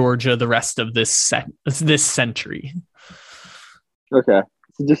beaten Georgia the rest of this century. Okay,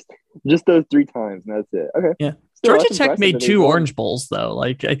 so just those 3 times, and that's it. Okay, yeah. Still, Georgia Tech made 2 Orange Bowls, though.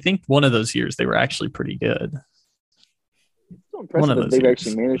 Like, I think one of those years they were actually pretty good. It's so impressive that they've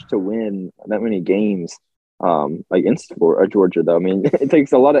actually managed to win that many games. Against Georgia, though. I mean, it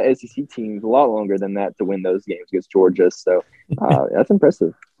takes a lot of SEC teams a lot longer than that to win those games against Georgia. So that's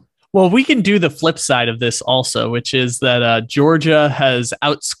impressive. Well, we can do the flip side of this also, which is that Georgia has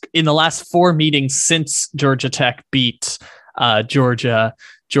in the last 4 meetings since Georgia Tech beat Georgia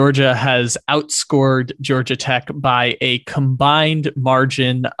has outscored Georgia Tech by a combined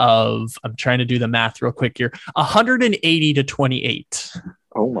margin of, I'm trying to do the math real quick here, 180-28.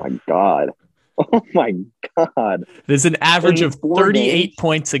 Oh my God. Oh my God. There's an average of 38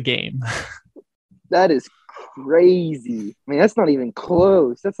 points a game. That is crazy. I mean, that's not even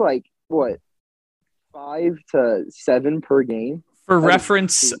close. That's like, what, 5 to 7 per game? For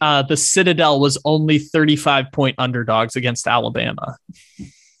reference, the Citadel was only 35-point underdogs against Alabama.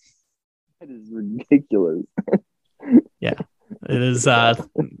 That is ridiculous. Yeah. It is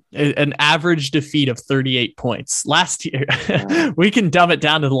an average defeat of 38 points. Last year, we can dumb it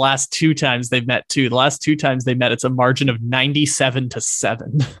down to the last 2 times they've met too. The last 2 times they met, it's a margin of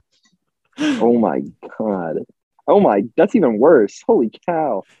 97-7. Oh my God. That's even worse. Holy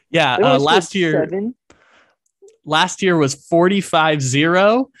cow. Yeah. Last year was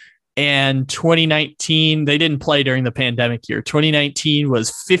 45-0. And 2019, they didn't play during the pandemic year. 2019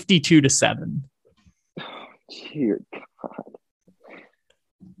 was 52-7. Dear God.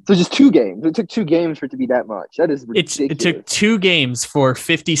 So just 2 games. It took 2 games for it to be that much. That is ridiculous. It took 2 games for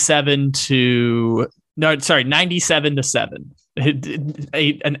 97-7.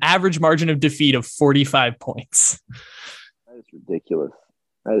 An average margin of defeat of 45 points. That is ridiculous.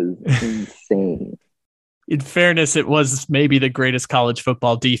 That is insane. In fairness, it was maybe the greatest college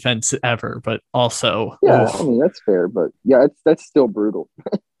football defense ever, but also, yeah, I mean, that's fair, but yeah, that's still brutal.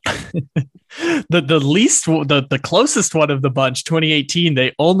 the closest one of the bunch, 2018,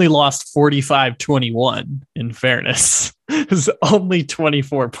 they only lost 45-21. In fairness, it was only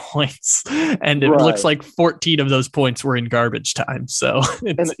 24 points, and it looks like 14 of those points were in garbage time. So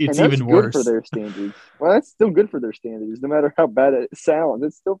it's even worse for their standards. Well, that's still good for their standards, no matter how bad it sounds.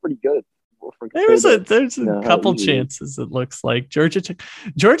 It's still pretty good. There's a couple chances. It looks like Georgia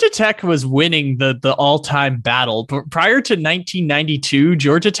Tech was winning the all-time battle, but prior to 1992,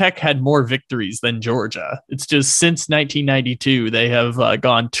 Georgia Tech had more victories than Georgia. It's just since 1992 they have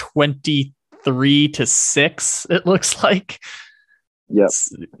gone 23-6. It looks like. Yep,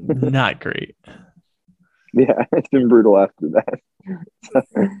 it's not great. Yeah, it's been brutal after that.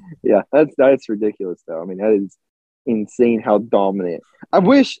 Yeah, that's ridiculous though. I mean, that is insane how dominant. I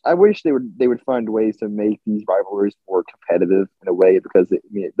wish they would find ways to make these rivalries more competitive in a way, because it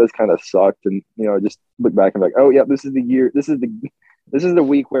does kind of suck, and just look back and be like, oh yeah, this is the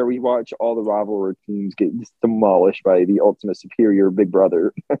week where we watch all the rivalry teams get just demolished by the ultimate superior Big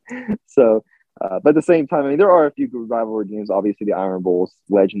Brother. So but at the same time, I mean, there are a few good rivalry games. Obviously, the Iron Bowl is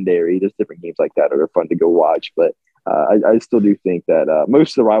legendary. There's different games like that that are fun to go watch, but I still do think that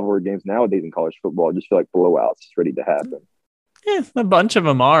most of the rivalry games nowadays in college football just feel like blowouts just ready to happen. Yeah, a bunch of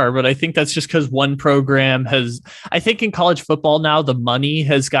them are, but I think that's just because one program has, I think in college football now, the money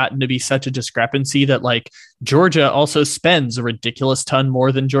has gotten to be such a discrepancy that like Georgia also spends a ridiculous ton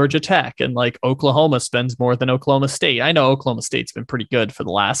more than Georgia Tech, and like Oklahoma spends more than Oklahoma State. I know Oklahoma State's been pretty good for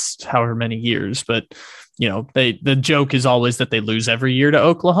the last however many years, but the joke is always that they lose every year to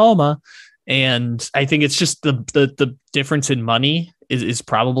Oklahoma. And I think it's just the difference in money is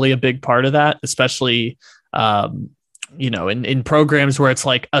probably a big part of that, especially, in programs where it's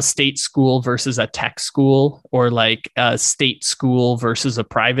like a state school versus a tech school, or like a state school versus a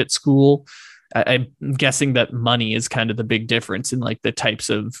private school. I'm guessing that money is kind of the big difference in like the types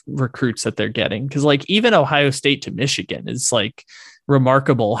of recruits that they're getting. Cause like even Ohio State to Michigan is like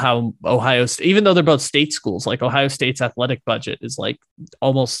remarkable how Ohio State, even though they're both state schools, like Ohio State's athletic budget is like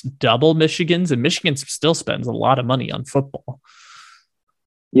almost double Michigan's, and Michigan still spends a lot of money on football.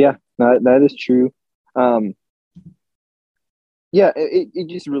 Yeah, that is true. Yeah, it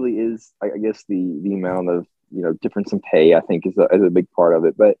just really is. I guess the amount of difference in pay, I think, is a big part of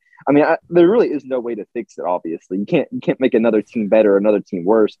it. But I mean, there really is no way to fix it. Obviously, you can't make another team better, another team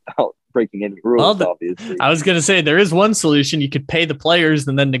worse without breaking any rules. Well, obviously, I was going to say there is one solution: you could pay the players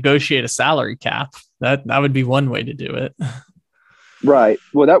and then negotiate a salary cap. That would be one way to do it. Right.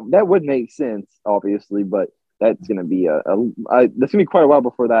 Well, that would make sense, obviously, but that's going to be that's going to be quite a while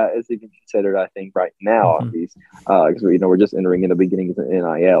before that is even considered, I think, right now, at least, because we're just entering in the beginnings of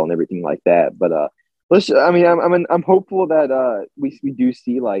NIL and everything like that. But I'm hopeful that we do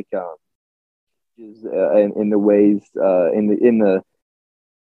see like in the ways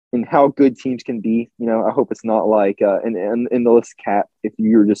in how good teams can be. I hope it's not like in the list cap, if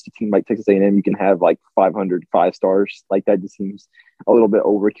you're just a team like Texas A&M, you can have like 500 5-stars. Like that just seems a little bit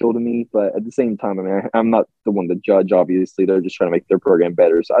overkill to me. But at the same time, I mean, I'm not the one to judge. Obviously, they're just trying to make their program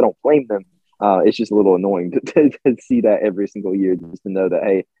better, so I don't blame them. It's just a little annoying to see that every single year, just to know that,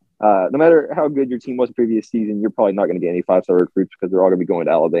 hey, no matter how good your team was the previous season, you're probably not going to get any 5-star recruits because they're all going to be going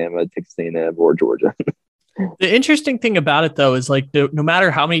to Alabama, Texas A&M, or Georgia. The interesting thing about it, though, is like no matter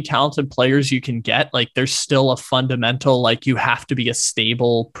how many talented players you can get, like there's still a fundamental, like you have to be a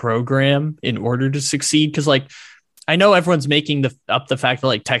stable program in order to succeed. Because like I know everyone's making up the fact that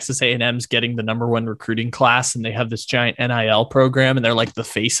like Texas A&M's getting the #1 recruiting class and they have this giant NIL program and they're like the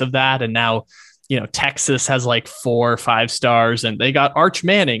face of that. And now, Texas has like 4 5-stars and they got Arch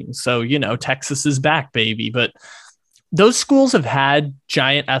Manning. So, Texas is back, baby. But those schools have had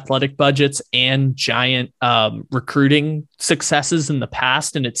giant athletic budgets and giant recruiting successes in the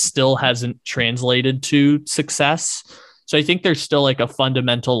past, and it still hasn't translated to success. So I think there's still like a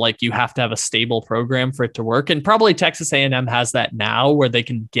fundamental, like you have to have a stable program for it to work. And probably Texas A&M has that now where they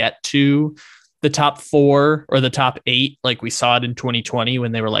can get to the top 4 or the top 8. Like we saw it in 2020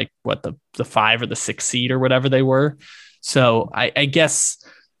 when they were like, what, the 5 or the 6 seed or whatever they were. So I guess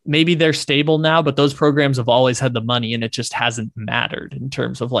maybe they're stable now, but those programs have always had the money and it just hasn't mattered in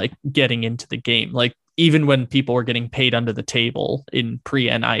terms of like getting into the game. Like even when people were getting paid under the table in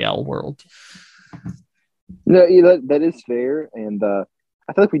pre-NIL world. No, that is fair. And I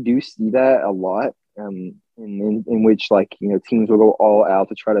feel like we do see that a lot. in which, like, teams will go all out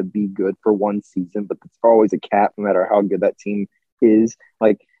to try to be good for one season, but it's always a cap no matter how good that team is.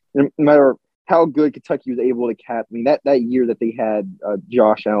 Like, no matter how good Kentucky was able to cap. I mean, that year that they had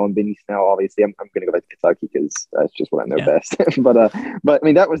Josh Allen, Benny Snell, obviously, I'm going to go back to Kentucky because that's just what I know best. but I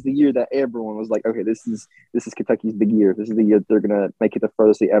mean, that was the year that everyone was like, okay, this is Kentucky's big year. This is the year they're going to make it the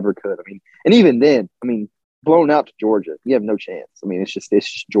furthest they ever could. I mean, and even then, I mean, blown out to Georgia, you have no chance. I mean, it's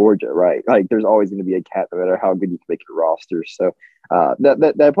just Georgia, right? Like, there's always going to be a cap no matter how good you can make your roster. So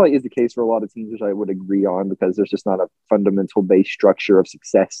that probably is the case for a lot of teams, which I would agree on, because there's just not a fundamental base structure of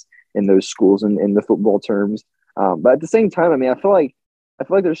success in those schools in the football terms. But at the same time, I mean, I feel like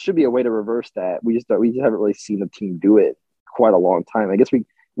there should be a way to reverse that. We just haven't really seen the team do it quite a long time. I guess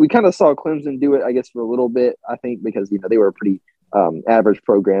we kind of saw Clemson do it, I guess, for a little bit, I think, because they were a pretty average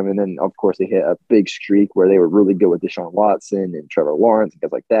program, and then of course they hit a big streak where they were really good with Deshaun Watson and Trevor Lawrence and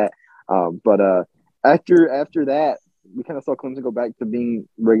guys like that. But after that, we kind of saw Clemson go back to being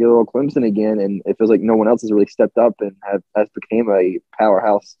regular old Clemson again, and it feels like no one else has really stepped up and has became a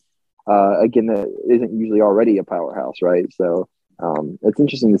powerhouse again that isn't usually already a powerhouse, right? So it's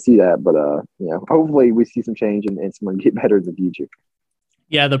interesting to see that, but hopefully we see some change and someone get better in the future.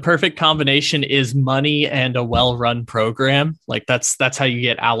 Yeah, the perfect combination is money and a well-run program. Like that's how you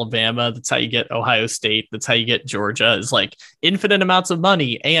get Alabama. That's how you get Ohio State. That's how you get Georgia, is like infinite amounts of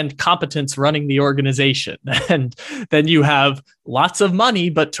money and competence running the organization. And then you have lots of money,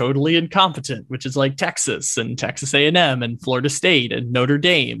 but totally incompetent, which is like Texas and Texas A&M and Florida State and Notre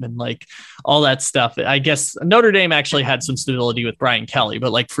Dame and like all that stuff. I guess Notre Dame actually had some stability with Brian Kelly,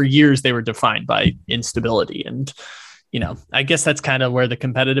 but like for years they were defined by instability. And I guess that's kind of where the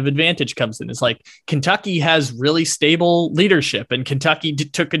competitive advantage comes in. Is like Kentucky has really stable leadership, and Kentucky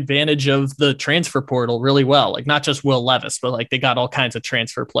took advantage of the transfer portal really well. Like not just Will Levis, but like they got all kinds of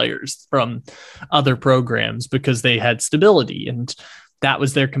transfer players from other programs because they had stability, and that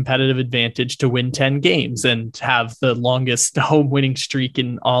was their competitive advantage to win 10 games and have the longest home winning streak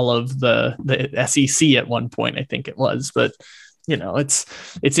in all of the SEC at one point, I think it was. But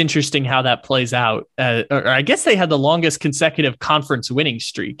it's interesting how that plays out. Or I guess they had the longest consecutive conference winning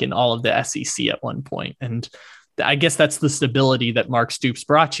streak in all of the SEC at one point. And I guess that's the stability that Mark Stoops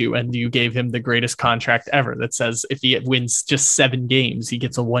brought you. And you gave him the greatest contract ever that says if he wins just 7 games, he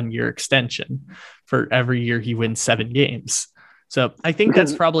gets a 1-year extension for every year he wins 7 games. So I think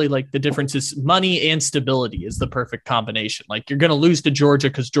that's probably like the difference is money and stability is the perfect combination. Like you're going to lose to Georgia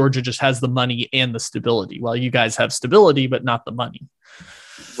because Georgia just has the money and the stability, while you guys have stability, but not the money.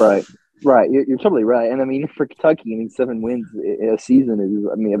 Right. You're totally right. And I mean, for Kentucky, 7 wins a season is,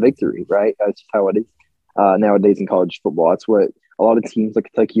 a victory, right? That's just how it is nowadays in college football. That's what a lot of teams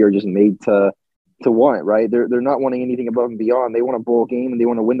like Kentucky are just made to want, right? They're not wanting anything above and beyond. They want a bowl game and they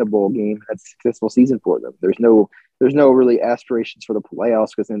want to win the bowl game. That's a successful season for them. There's no really aspirations for the playoffs,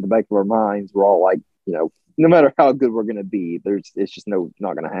 because in the back of our minds, we're all like, no matter how good we're going to be, it's just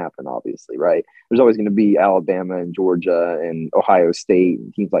not going to happen, obviously, right? There's always going to be Alabama and Georgia and Ohio State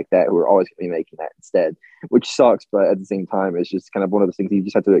and teams like that who are always going to be making that instead, which sucks. But at the same time, it's just kind of one of those things you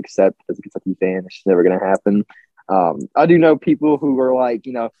just have to accept as a Kentucky fan. It's just never going to happen. I do know people who are like,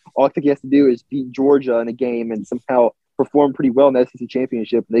 all Kentucky has to do is beat Georgia in a game and somehow perform pretty well in the SEC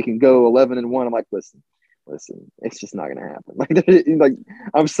championship. They can go 11-1. I'm like, listen, it's just not going to happen. Like,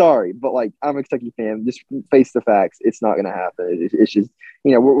 I'm sorry, but like, I'm a Kentucky fan. Just face the facts. It's not going to happen. It's just,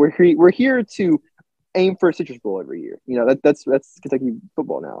 we're here to aim for a Citrus Bowl every year. That's Kentucky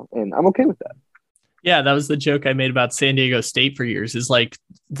football now, and I'm okay with that. Yeah, that was the joke I made about San Diego State for years, is like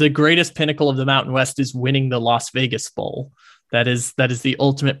the greatest pinnacle of the Mountain West is winning the Las Vegas Bowl. That is the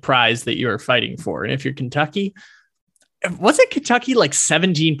ultimate prize that you are fighting for. And if you're Kentucky, wasn't Kentucky like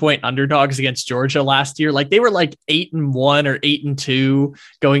 17-point underdogs against Georgia last year? Like they were like 8-1 or 8-2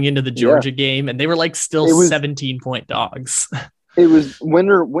 going into the Georgia game, and they were like still 17-point dogs. It was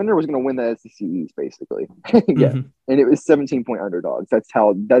winner was going to win the SEC East, basically. Yeah, mm-hmm. And it was 17-point underdogs. That's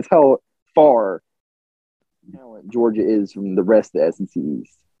how far Georgia is from the rest of the SEC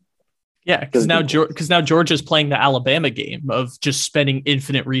East. Yeah, because now Georgia's playing the Alabama game of just spending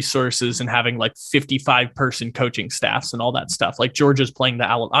infinite resources and having like 55-person coaching staffs and all that stuff. Like Georgia's playing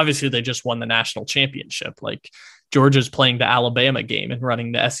obviously they just won the national championship. Like Georgia's playing the Alabama game and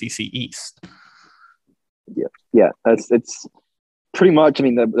running the SEC East. Yeah, it's pretty much. I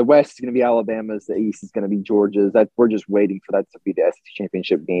mean, the West is going to be Alabama's, the East is going to be Georgia's. That we're just waiting for that to be the SEC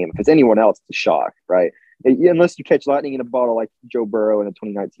championship game. If it's anyone else, it's a shock, right? Unless you catch lightning in a bottle like Joe Burrow and the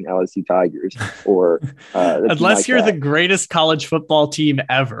 2019 LSU Tigers, or unless you're the greatest college football team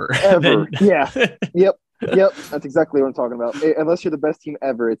ever. Yeah. Yep. That's exactly what I'm talking about. Unless you're the best team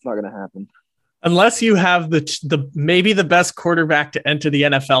ever, it's not going to happen. Unless you have the maybe the best quarterback to enter the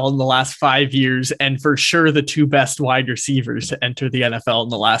NFL in the last 5 years, and for sure the two best wide receivers to enter the NFL in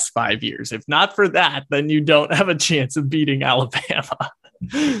the last 5 years. If not for that, then you don't have a chance of beating Alabama.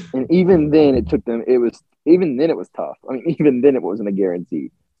 And even then, it took them. Even then it was tough. I mean, even then it wasn't a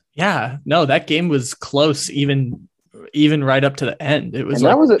guarantee. Yeah, no, that game was close, even right up to the end. It was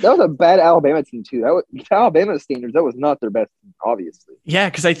that was a bad Alabama team too. That was Alabama standards. That was not their best team, obviously. Yeah,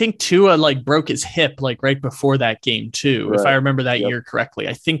 because I think Tua broke his hip right before that game too, right. If I remember that year correctly.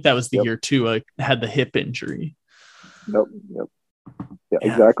 I think that was the year Tua had the hip injury. Yep. Yeah,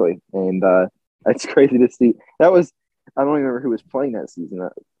 exactly. And that's crazy to see. That was I don't remember who was playing that season.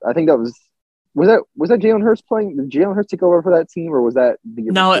 I think that was that Jalen Hurts playing? Did Jalen Hurts take over for that team, or was that the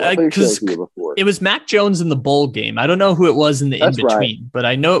year before? It was Mac Jones in the bowl game. I don't know who it was in the in between, but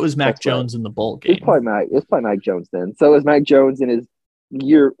I know it was Mac Jones in the bowl game. It's probably Mac Jones then. So it was Mac Jones in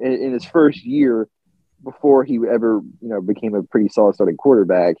his first year before he ever became a pretty solid starting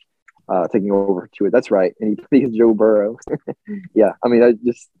quarterback, taking over to it. That's right, and he plays Joe Burrow. Yeah, I mean, I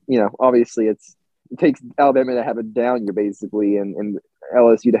just obviously it takes Alabama to have a down year basically, and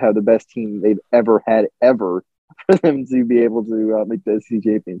LSU to have the best team they've ever had for them to be able to make the SEC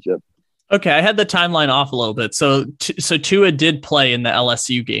championship. Okay, I had the timeline off a little bit. So Tua did play in the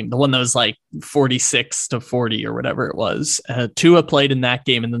LSU game, the one that was 46-40 or whatever it was. Tua played in that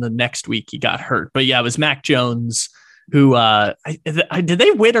game, and then the next week he got hurt. But yeah, it was Mac Jones who did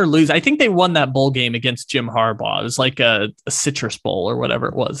they win or lose? I think they won that bowl game against Jim Harbaugh. It was like a Citrus Bowl or whatever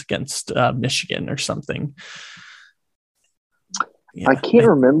it was against Michigan or something. Yeah, I can't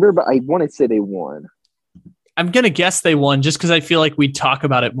remember, but I want to say they won. I'm going to guess they won just because I feel like we'd talk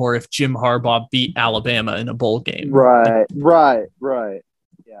about it more if Jim Harbaugh beat Alabama in a bowl game. Right.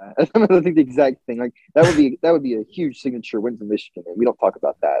 Yeah, I think the exact thing. Like that would be a huge signature win for Michigan, and we don't talk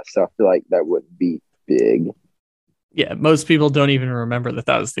about that, so I feel like that would be big. Yeah, most people don't even remember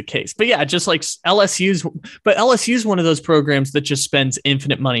that was the case. But yeah, just like LSU's one of those programs that just spends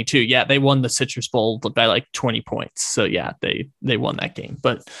infinite money too. Yeah, they won the Citrus Bowl by 20 points. So yeah, they won that game.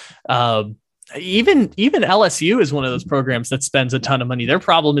 But even LSU is one of those programs that spends a ton of money. Their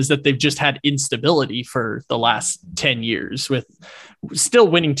problem is that they've just had instability for the last 10 years with still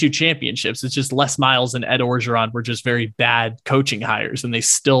winning 2 championships. It's just Les Miles and Ed Orgeron were just very bad coaching hires, and they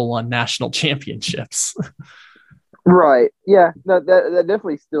still won national championships. Right. Yeah. That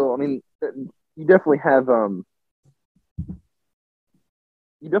definitely still. I mean, you definitely have more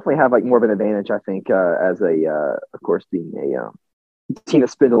of an advantage, I think, as of course, being a team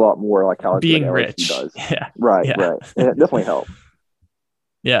that spends a lot more, like how being LSU rich does. Yeah. Right. Yeah. Right. And it definitely helps.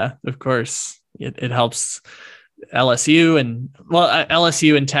 Yeah, of course, it helps. LSU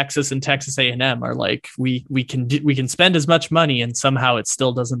and Texas and Texas A&M are we can spend as much money and somehow it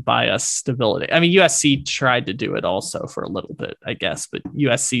still doesn't buy us stability. I mean, USC tried to do it also for a little bit, I guess, but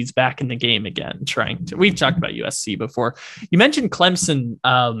USC's back in the game again, we've talked about USC before. You mentioned Clemson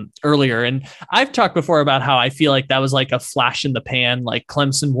earlier, and I've talked before about how I feel like that was like a flash in the pan. Like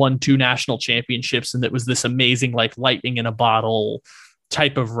Clemson won 2 national championships and it was this amazing, lightning in a bottle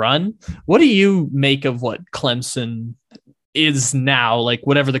type of run. What do you make of what Clemson is now,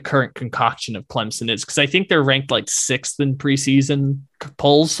 whatever the current concoction of Clemson is? Because I think they're ranked 6th in preseason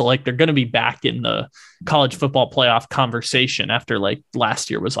polls, so they're going to be back in the college football playoff conversation after last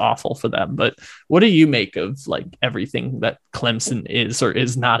year was awful for them. But what do you make of everything that Clemson is or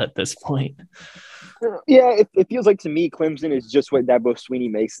is not at this point? Yeah, it feels like to me Clemson is just what Dabo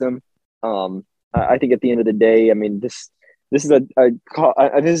Swinney makes them. I think at the end of the day, I mean this is a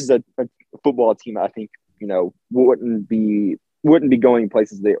football team I think wouldn't be going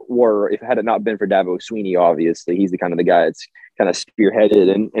places they were if it had not been for Dabo Swinney. Obviously, he's the kind of the guy that's kind of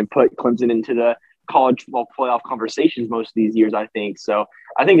spearheaded and put Clemson into the college football playoff conversations most of these years, I think. So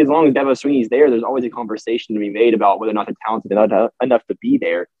I think as long as Dabo Swinney's there's always a conversation to be made about whether or not they're talented enough to be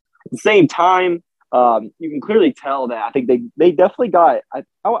there. At the same time, you can clearly tell that I think they definitely got,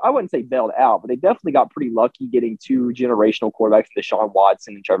 I wouldn't say bailed out, but they definitely got pretty lucky getting 2 generational quarterbacks, Deshaun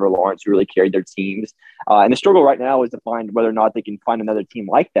Watson and Trevor Lawrence, who really carried their teams. And the struggle right now is to find whether or not they can find another team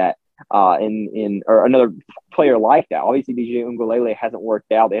like that or another player like that. Obviously, DJ Uiagalelei hasn't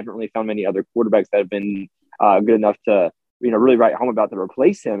worked out. They haven't really found many other quarterbacks that have been good enough to really write home about to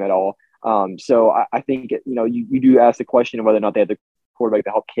replace him at all. So I think you do ask the question of whether or not they have the quarterback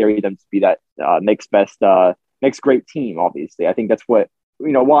to help carry them to be that next great team. Obviously, I think that's what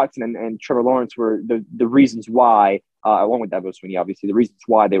Watson and Trevor Lawrence were the reasons why, along with Dabo Swinney, obviously the reasons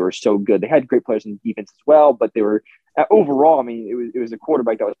why they were so good. They had great players in defense as well, but they were overall. I mean, it was a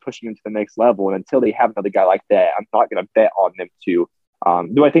quarterback that was pushing them to the next level. And until they have another guy like that, I'm not going to bet on them to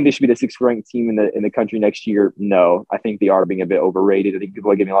Do I think they should be the sixth ranked team in the country next year? No, I think they are being a bit overrated. I think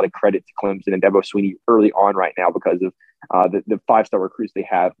people are giving a lot of credit to Clemson and Dabo Swinney early on right now because of the 5-star recruits they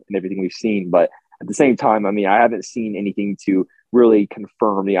have and everything we've seen. But at the same time, I mean, I haven't seen anything to really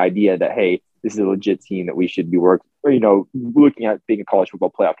confirm the idea that, hey, this is a legit team that we should be looking at being a college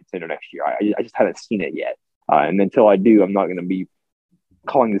football playoff contender next year. I just haven't seen it yet. And until I do, I'm not going to be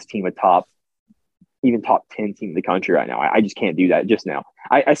calling this team a top 10 team in the country right now. I just can't do that just now.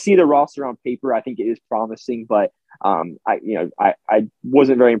 I see the roster on paper. I think it is promising, but I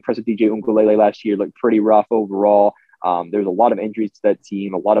wasn't very impressed with DJ Uiagalelei last year. Looked pretty rough overall. There's a lot of injuries to that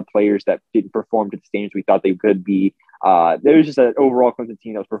team, a lot of players that didn't perform to the standards we thought they could be. There was just an overall Clemson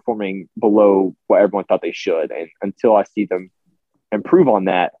team that was performing below what everyone thought they should. And until I see them improve on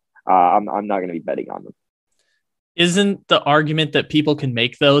that, I'm not going to be betting on them. Isn't the argument that people can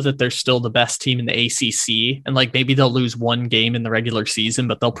make, though, that they're still the best team in the ACC, and like maybe they'll lose one game in the regular season,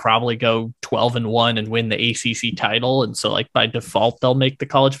 but they'll probably go 12-1 and win the ACC title, and so like by default they'll make the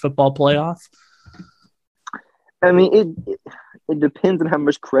college football playoff? I mean, it depends on how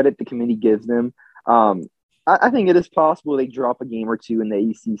much credit the committee gives them. I think it is possible they drop a game or two in the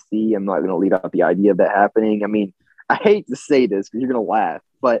ACC. I'm not going to leave out the idea of that happening. I mean, I hate to say this because you're going to laugh,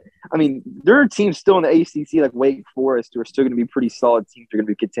 but I mean, there are teams still in the ACC like Wake Forest who are still going to be pretty solid teams who are going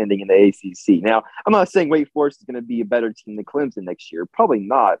to be contending in the ACC. Now, I'm not saying Wake Forest is going to be a better team than Clemson next year. Probably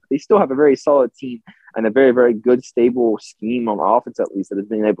not. But they still have a very solid team and a very, very good, stable scheme on offense, at least, that has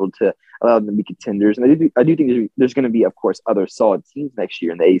been able to allow them to be contenders. And I do think there's going to be, of course, other solid teams next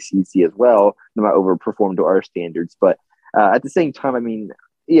year in the ACC as well, no matter overperform to our standards. But at the same time, I mean,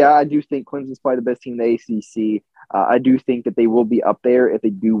 yeah, I do think Clemson's probably the best team in the ACC. I do think that they will be up there if they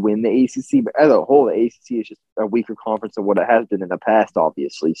do win the ACC. But as a whole, the ACC is just a weaker conference than what it has been in the past,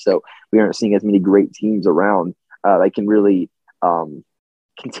 obviously. So we aren't seeing as many great teams around that can really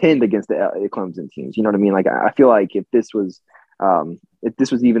contend against the Clemson teams. You know what I mean? Like, I feel like if this was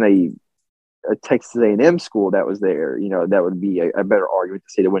even a Texas A&M school that was there, you know, that would be a better argument to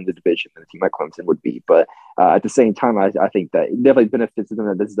say to win the division than a team like Clemson would be. But at the same time, I think that it definitely benefits them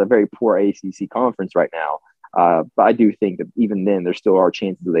that this is a very poor ACC conference right now. But I do think that even then, there still are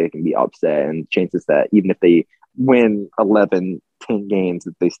chances that they can be upset and chances that even if they win 11, 10 games,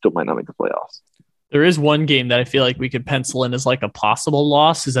 that they still might not make the playoffs. There is one game that I feel like we could pencil in as like a possible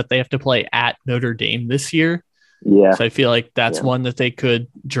loss, is that they have to play at Notre Dame this year. Yeah. So I feel like that's one that they could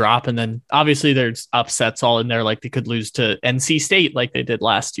drop. And then obviously there's upsets all in there. Like they could lose to NC State like they did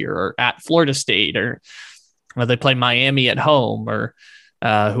last year, or at Florida State, or they play Miami at home, or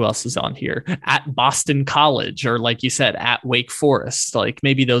who else is on here? At Boston College, or like you said, at Wake Forest. Like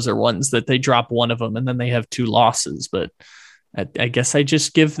maybe those are ones that they drop one of them and then they have 2 losses. But I guess I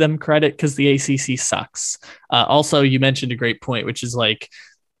just give them credit because the ACC sucks. Also, you mentioned a great point, which is like,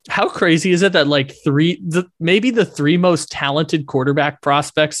 how crazy is it that like maybe the 3 most talented quarterback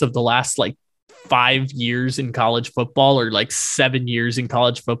prospects of the last like 5 years in college football, or like 7 years in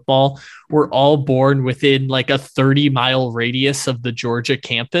college football, were all born within like a 30-mile radius of the Georgia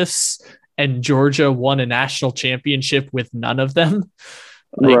campus, and Georgia won a national championship with none of them.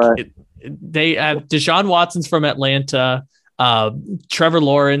 Like right. They have Deshaun Watson's from Atlanta, Trevor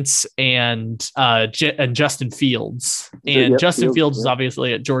Lawrence, and Justin Fields. And Justin Fields is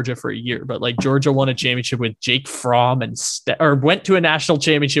obviously at Georgia for a year, but like Georgia won a championship with Jake Fromm or went to a national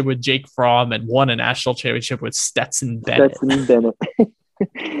championship with Jake Fromm and won a national championship with Stetson Bennett.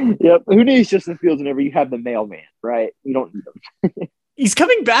 Yep. Who needs Justin Fields whenever you have the mailman, right? You don't need him. He's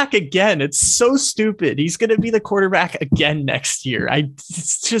coming back again. It's so stupid. He's going to be the quarterback again next year.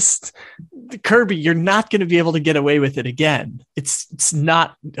 It's just, Kirby, you're not going to be able to get away with it again. It's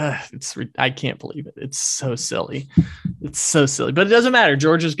not, I can't believe it. It's so silly. It's so silly, but it doesn't matter.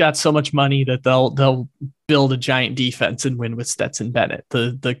 Georgia's got so much money that they'll build a giant defense and win with Stetson Bennett,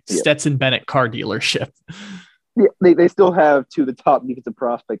 the Stetson Bennett car dealership. Yeah, they still have 2 of the top defensive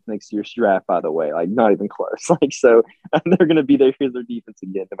prospects next year's draft, by the way. Like, not even close. Like, so they're going to be there. Here's their defense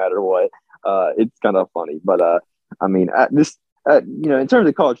again, no matter what. It's kind of funny, but I mean, in terms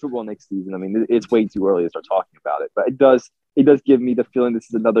of college football next season, I mean, it's way too early to start talking about it. But it does give me the feeling this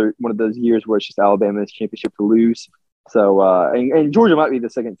is another one of those years where it's just Alabama's championship to lose. So, and Georgia might be the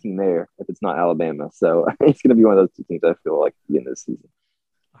second team there if it's not Alabama. So it's going to be one of those 2 teams I feel like in this season.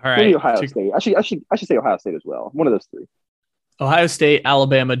 All right. Maybe Ohio State. I should say Ohio State as well. One of those 3. Ohio State,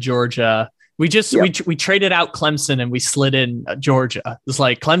 Alabama, Georgia. We traded out Clemson and we slid in Georgia. It's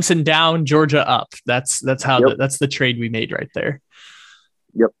like Clemson down, Georgia up. That's how that's the trade we made right there.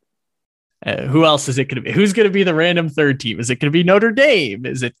 Yep. Who else is it going to be? Who's going to be the random third team? Is it going to be Notre Dame?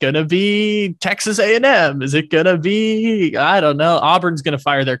 Is it going to be Texas A&M? Is it going to be, I don't know. Auburn's going to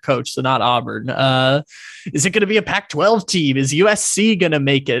fire their coach, so not Auburn. Is it going to be a Pac-12 team? Is USC going to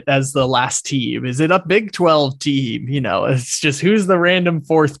make it as the last team? Is it a Big 12 team? It's just who's the random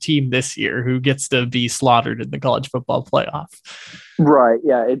fourth team this year who gets to be slaughtered in the college football playoff? Right.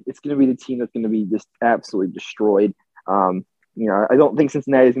 Yeah. It's going to be the team that's going to be just absolutely destroyed. I don't think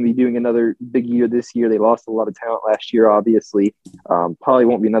Cincinnati is going to be doing another big year this year. They lost a lot of talent last year, obviously. Probably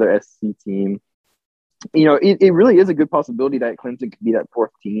won't be another SEC team. It really is a good possibility that Clemson could be that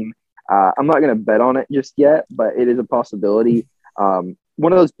fourth team. I'm not going to bet on it just yet, but it is a possibility. One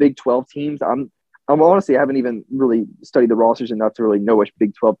of those Big 12 teams, I'm honestly, I haven't even really studied the rosters enough to really know which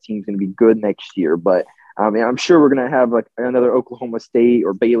Big 12 team is going to be good next year. But I'm sure we're going to have like another Oklahoma State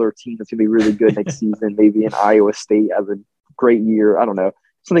or Baylor team that's going to be really good next season. Maybe an Iowa State as a great year. I don't know,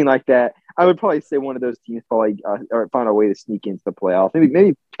 something like that. I would probably say one of those teams probably find a way to sneak into the playoffs.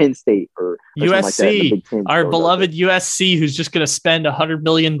 Maybe Penn State or USC, like that, our beloved USC, who's just going to spend $100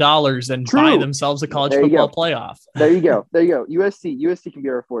 million and buy themselves a college football playoff. There you go. USC can be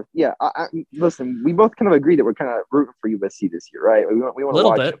our fourth. Yeah. Listen, we both kind of agree that we're kind of rooting for USC this year, right? We want to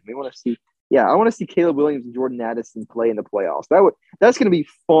watch them. We want to see. Yeah, I want to see Caleb Williams and Jordan Addison play in the playoffs. That's going to be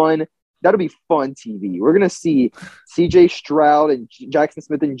fun. That'll be fun TV. We're going to see C.J. Stroud and Jackson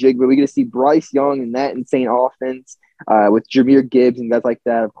Smith and Jigba. We're going to see Bryce Young and that insane offense with Jahmyr Gibbs and guys like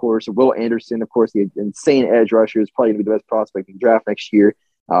that, of course. Will Anderson, of course, the insane edge rusher is probably going to be the best prospect in the draft next year.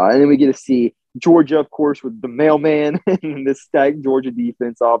 And then we get to see Georgia, of course, with the mailman and the stacked Georgia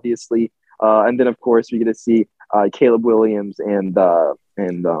defense, obviously. And then, of course, we get to see Caleb Williams and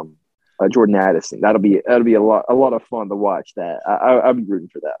Jordan Addison. That'll be a lot of fun to watch. That I'll be rooting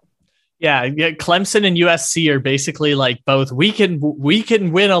for that. Yeah, Clemson and USC are basically like both. We can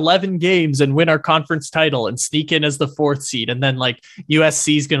win 11 games and win our conference title and sneak in as the fourth seed, and then like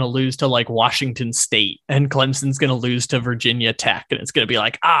USC is going to lose to like Washington State, and Clemson's going to lose to Virginia Tech, and it's going to be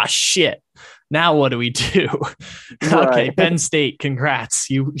like, shit. Now what do we do? Right. Okay, Penn State, congrats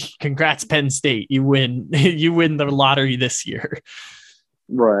Penn State. You win the lottery this year.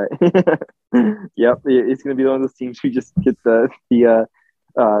 Right. Yep, it's going to be one of those teams who just get the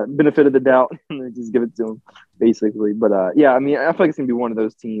benefit of the doubt and just give it to them, basically. But I feel like it's going to be one of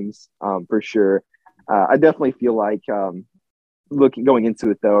those teams for sure. I definitely feel like going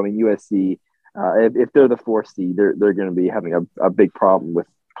into it, though, USC, if they're the fourth seed, they're going to be having a big problem with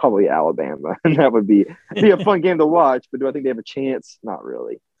probably Alabama, and that would be a fun game to watch. But do I think they have a chance? Not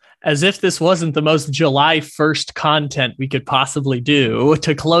really. As if this wasn't the most July 1st content we could possibly do,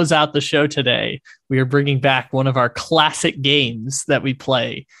 to close out the show today, we are bringing back one of our classic games that we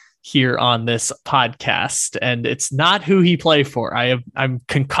play here on this podcast. And it's not Who He Play For. I'm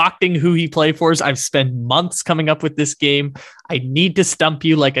concocting Who He Play Fors. I've spent months coming up with this game. I need to stump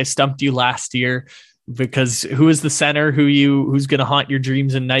you like I stumped you last year, because who is the center who's going to haunt your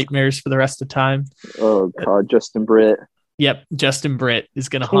dreams and nightmares for the rest of time? Oh, God, Justin Britt. Yep, Justin Britt is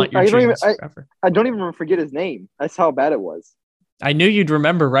going to haunt your dreams forever. I don't even forget his name. That's how bad it was. I knew you'd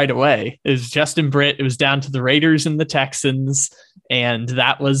remember right away. It was Justin Britt. It was down to the Raiders and the Texans, and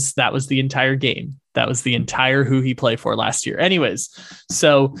that was the entire game. That was the entire Who He Play For last year. Anyways,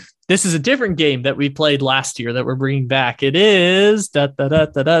 so this is a different game that we played last year that we're bringing back. It is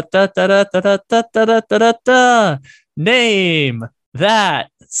Name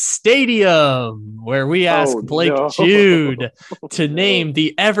That Stadium, where we ask Blake Jude to name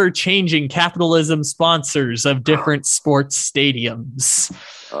the ever-changing capitalism sponsors of different sports stadiums.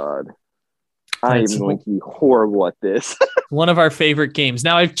 I am going to be horrible at this. One of our favorite games.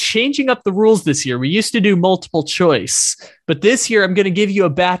 Now, I'm changing up the rules this year. We used to do multiple choice, but this year I'm going to give you a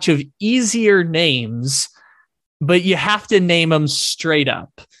batch of easier names, but you have to name them straight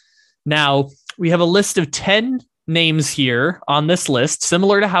up. Now, we have a list of 10 names here on this list,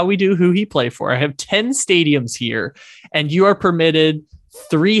 similar to how we do Who He Play For. I have 10 stadiums here, and you are permitted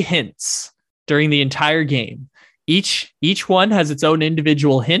 3 hints during the entire game. Each one has its own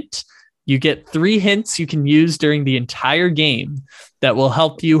individual hint. You get 3 hints you can use during the entire game that will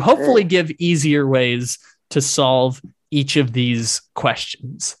help you hopefully give easier ways to solve each of these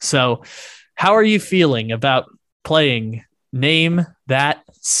questions. So how are you feeling about playing Name That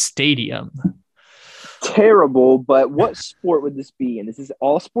Stadium? Terrible, but what sport would this be? And this is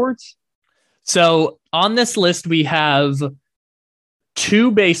all sports? So on this list, we have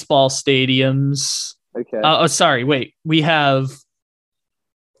 2 baseball stadiums. Okay. We have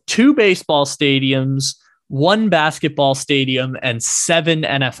 2 baseball stadiums, 1 basketball stadium, and 7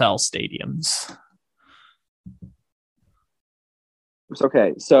 NFL stadiums. It's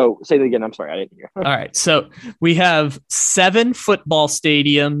okay. So say that again. I'm sorry, I didn't hear. All right. So we have 7 football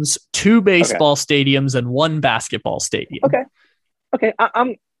stadiums, 2 baseball stadiums, and 1 basketball stadium. Okay.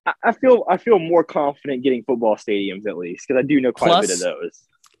 I feel more confident getting football stadiums at least because I do know quite a bit of those.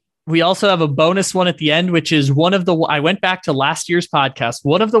 We also have a bonus one at the end, which is I went back to last year's podcast,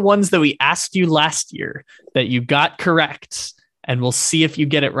 one of the ones that we asked you last year that you got correct, and we'll see if you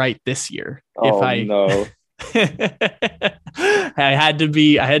get it right this year. No. I had to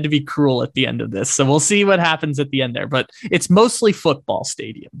be cruel at the end of this. So we'll see what happens at the end there, but it's mostly football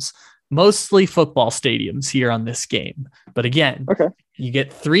stadiums here on this game. But again, you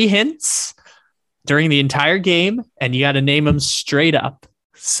get 3 hints during the entire game and you got to name them straight up.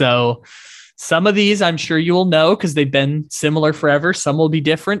 So some of these I'm sure you will know because they've been similar forever. Some will be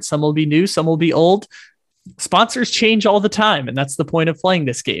different. Some will be new. Some will be old. Sponsors change all the time. And that's the point of playing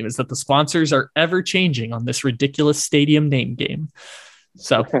this game, is that the sponsors are ever changing on this ridiculous stadium name game.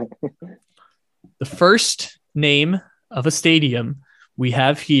 So the first name of a stadium we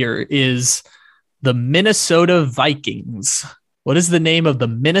have here is the Minnesota Vikings. What is the name of the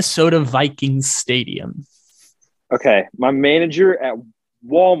Minnesota Vikings stadium? Okay. My manager at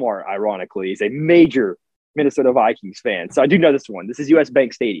Walmart, ironically, is a major Minnesota Vikings fan. So I do know this one. This is US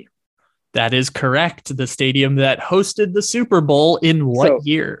Bank Stadium. That is correct. The stadium that hosted the Super Bowl in what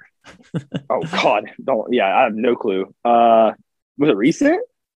year? Oh, God. I have no clue. Was it recent?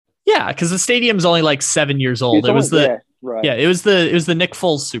 Yeah, because the stadium's only like 7 years old. It was the Nick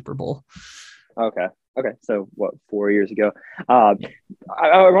Foles Super Bowl. Okay. So 4 years ago?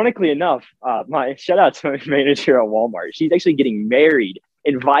 Ironically enough, my shout out to my manager at Walmart. She's actually getting married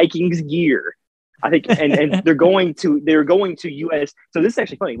in Vikings gear. I think, and they're going to US. So this is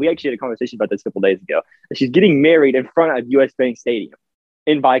actually funny. We actually had a conversation about this a couple days ago. She's getting married in front of US Bank Stadium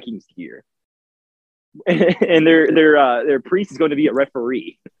in Vikings gear, and their priest is going to be a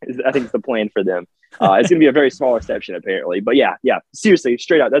referee. I think it's the plan for them. It's going to be a very small reception apparently. But yeah. Seriously,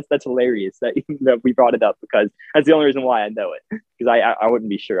 straight out, that's hilarious that we brought it up because that's the only reason why I know it, because I wouldn't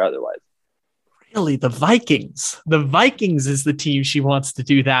be sure otherwise. Really, the Vikings. The Vikings is the team she wants to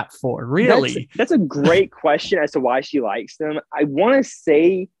do that for. Really? That's a great question as to why she likes them. I want to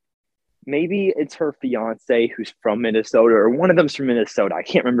say maybe it's her fiance who's from Minnesota, or one of them's from Minnesota. I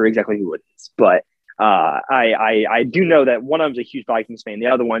can't remember exactly who it is, but I do know that one of them's a huge Vikings fan. The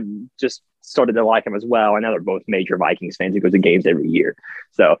other one just started to like him as well. And now they're both major Vikings fans who go to games every year.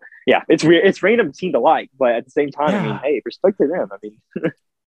 So yeah, it's weird. It's random team to like, but at the same time, I mean, hey, respect to them. I mean.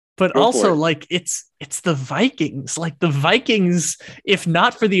 But also, like, it's the Vikings. Like, the Vikings, if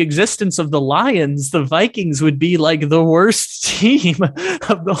not for the existence of the Lions, the Vikings would be like the worst team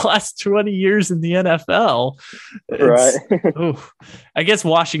of the last 20 years in the NFL. Right. I guess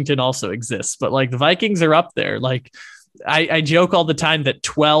Washington also exists, but like the Vikings are up there. Like, I joke all the time that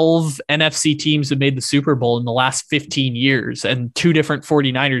 12 NFC teams have made the Super Bowl in the last 15 years, and 2 different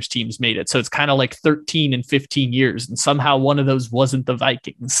 49ers teams made it. So it's kind of like 13 and 15 years. And somehow one of those wasn't the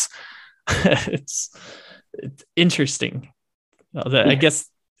Vikings. It's interesting. I guess.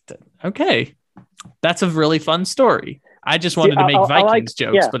 Okay. That's a really fun story. I just wanted to make Vikings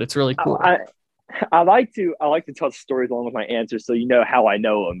jokes, but it's really cool. I like to tell stories along with my answers, so you know how I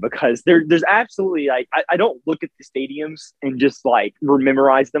know them, because there's absolutely like I don't look at the stadiums and just like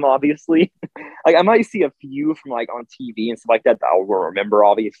memorize them. Obviously, like I might see a few from like on TV and stuff like that I will remember.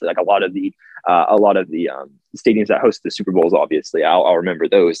 Obviously, like a lot of the stadiums that host the Super Bowls. Obviously, I'll remember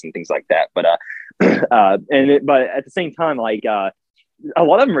those and things like that. But but at the same time, like a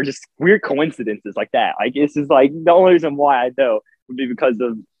lot of them are just weird coincidences like that. Like this is like the only reason why I know would be because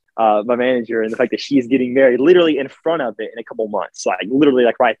of my manager and the fact that she's getting married literally in front of it in a couple months, like literally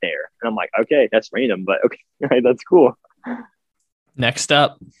like right there. And I'm like, okay, that's random, but okay, that's cool. Next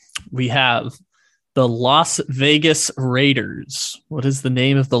up, we have the Las Vegas Raiders. What is the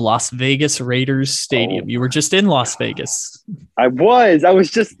name of the Las Vegas Raiders stadium? You were just in Las Vegas. I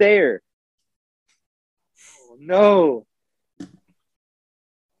was just there. Oh, no.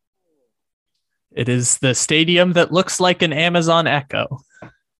 It is the stadium that looks like an Amazon Echo.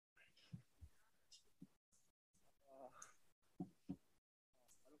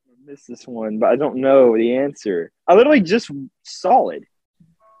 Miss this one, but I don't know the answer. I literally just saw it.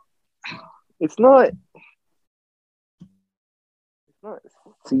 It's not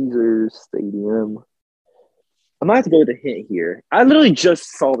Caesars Stadium. I might have to go with a hint here. I literally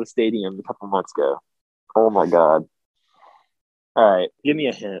just saw the stadium a couple months ago. Oh my God. All right, give me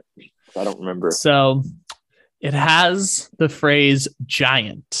a hint. I don't remember. So it has the phrase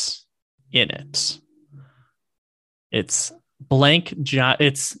giant in it. It's blank.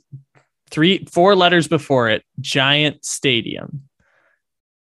 It's 4 letters before it. Giant Stadium.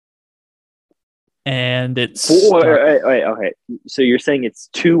 and it's wait, okay. So you're saying it's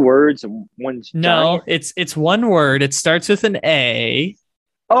 2 words and one's no, giant? it's one word. It starts with an A.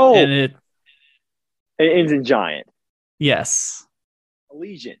 Oh, And it ends in giant. Yes.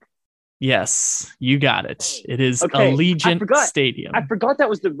 Allegiant. Yes, you got it. It is Okay, Allegiant Stadium. I forgot that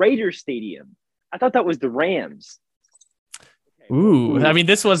was the Raiders Stadium. I thought that was the Rams. Ooh, I mean,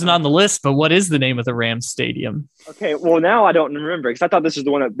 this wasn't on the list, but what is the name of the Rams Stadium? Okay, well, now I don't remember because I thought this was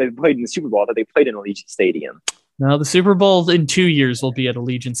the one that they played in the Super Bowl, that they played in Allegiant Stadium. No, the Super Bowl in 2 years will be at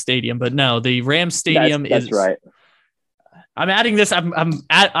Allegiant Stadium, but no, the Rams Stadium that's right. I'm adding this. I'm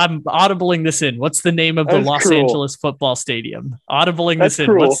audibling this in. What's the name of the Los Angeles Football Stadium? Audibling this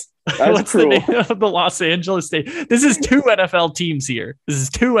in. What's the name of the Los Angeles Stadium? This is 2 NFL teams here. This is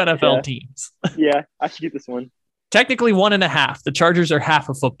 2 NFL teams. Yeah, I should get this one. Technically 1.5. The Chargers are half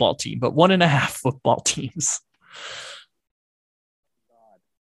a football team, but 1.5 football teams.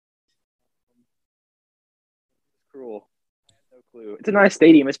 Cruel. No clue. It's a nice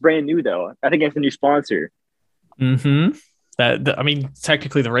stadium. It's brand new though. I think it's a new sponsor. Mm-hmm. I mean,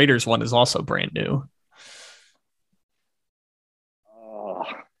 technically the Raiders one is also brand new. Oh,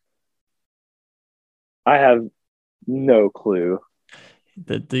 I have no clue.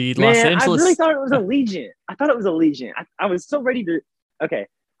 The Los Angeles. I really thought it was Allegiant. I was so ready to. Okay,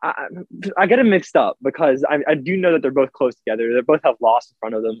 I get them mixed up because I do know that they're both close together. They both have loss in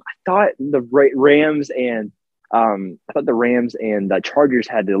front of them. I thought the Rams and the Chargers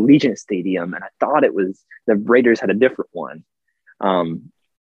had the Allegiant Stadium, and I thought it was the Raiders had a different one.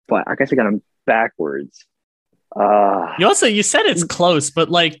 But I guess I got them backwards. You said it's close, but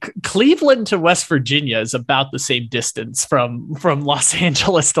like Cleveland to West Virginia is about the same distance from Los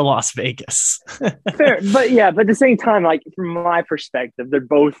Angeles to Las Vegas. Fair, but at the same time, like from my perspective, they're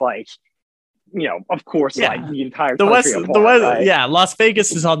both like, of course, like the entire country apart, right? Yeah, Las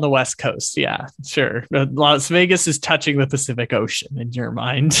Vegas is on the West Coast. Yeah, sure. Las Vegas is touching the Pacific Ocean in your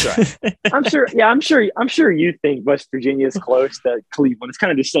mind. Right. I'm sure. Yeah, I'm sure you think West Virginia is close to Cleveland. It's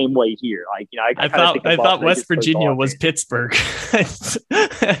kind of the same way here. Like, I thought West Virginia was Pittsburgh.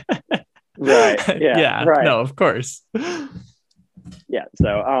 Right. Yeah. Yeah. Right. No, of course. Yeah.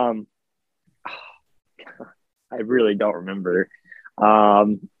 So, I really don't remember.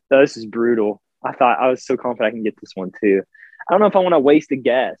 This is brutal. I was so confident I can get this one too. I don't know if I want to waste a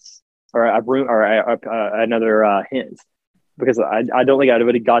guess or another hint because I don't think I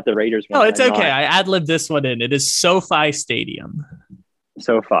would have got the Raiders one. No, it's okay. I ad-libbed this one in. It is SoFi Stadium.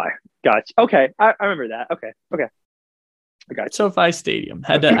 SoFi. Gotcha. Okay. I remember that. Okay. I got you. SoFi Stadium.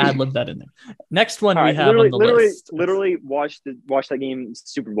 Had to ad-lib that in there. Next one we have on the list. Literally watched that game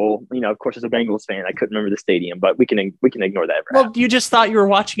Super Bowl. Of course, as a Bengals fan, I couldn't remember the stadium, but we can ignore that. Well, you just thought you were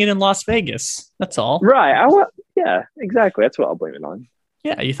watching it in Las Vegas. That's all. Right. Yeah, exactly. That's what I'll blame it on.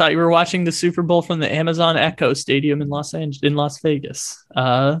 Yeah, you thought you were watching the Super Bowl from the Amazon Echo Stadium in Las Vegas.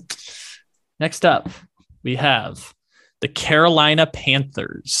 Next up, we have the Carolina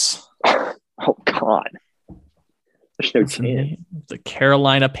Panthers. Oh God. There's no chance. The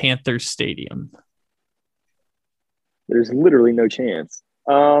Carolina Panthers Stadium. There's literally no chance.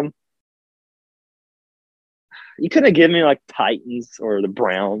 You couldn't have given me like Titans or the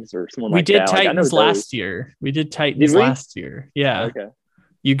Browns or someone like that. We did Titans last year. Last year. Yeah. Okay.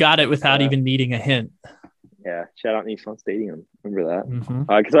 You got it without even needing a hint. Yeah. Shout out Nissan Stadium. Remember that? Mm-hmm.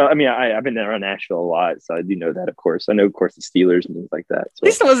 Because I've been around Nashville a lot, so I do know that. Of course, I know, of course, the Steelers and things like that. So. At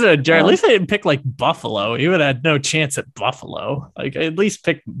least it wasn't a jar. At least I didn't pick like Buffalo. You would have had no chance at Buffalo. Like at least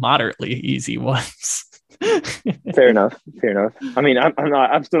pick moderately easy ones. Fair enough. I mean,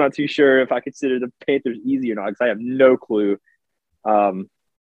 I'm still not too sure if I consider the Panthers easy or not because I have no clue.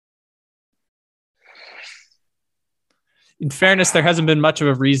 In fairness, there hasn't been much of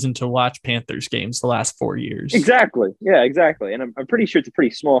a reason to watch Panthers games the last 4 years. Exactly. Yeah, exactly. And I'm pretty sure it's a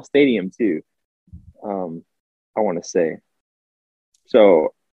pretty small stadium too. I want to say.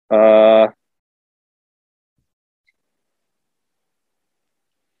 So, not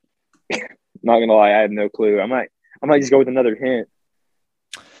gonna lie, I have no clue. I might just go with another hint.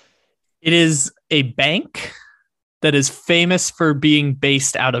 It is a bank that is famous for being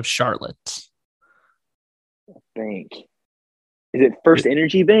based out of Charlotte. Bank. Is it First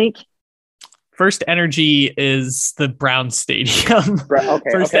Energy Bank? First Energy is the Brown Stadium.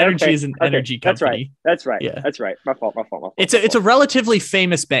 First Energy is an energy company. That's right. Yeah. That's right. My fault. It's a relatively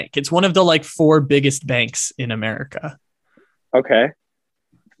famous bank. It's one of the like 4 biggest banks in America. Okay.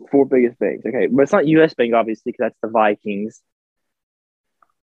 4 biggest banks. Okay. But it's not US Bank, obviously, because that's the Vikings.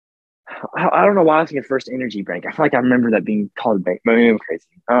 I don't know why I was thinking First Energy Bank. I feel like I remember that being called a bank, but maybe I'm crazy.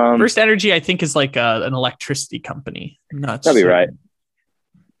 First Energy, I think, is like an electricity company. I'm not that'd sure. Be right.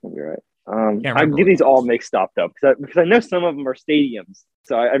 That'd be right. I get these all mixed up though, because I know some of them are stadiums,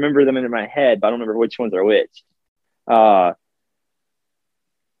 so I remember them in my head, but I don't remember which ones are which. I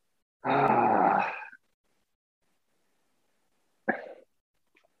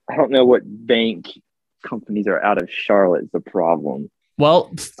don't know what bank companies are out of Charlotte is the problem.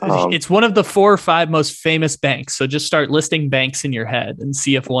 Well, it's one of the 4 or 5 most famous banks. So just start listing banks in your head and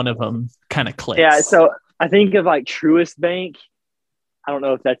see if one of them kind of clicks. Yeah, so I think of like Truist Bank. I don't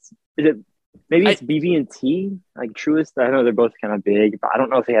know if is it. Maybe it's BB&T, like Truist. I know they're both kind of big, but I don't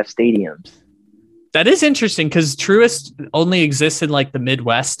know if they have stadiums. That is interesting because Truist only exists in like the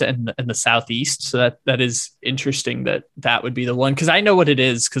Midwest and the Southeast. So that is interesting that would be the one. Because I know what it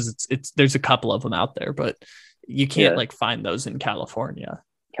is because it's there's a couple of them out there, but you can't like find those in California.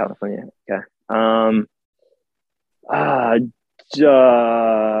 California, okay.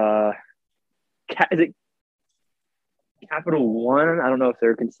 Is it Capital One? I don't know if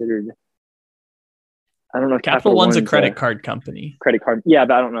they're considered. I don't know. If Capital One's a credit card company. Credit card, yeah,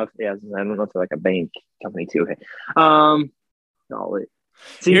 but I don't know if I don't know if they're like a bank company too. Okay. No,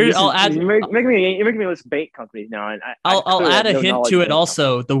 see, you're making me list bank companies now, and I'll add a hint to it.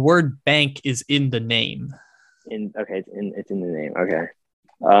 Also, the word bank is in the name. It's in the name. Okay.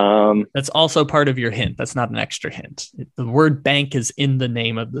 That's also part of your hint. That's not an extra hint. The word bank is in the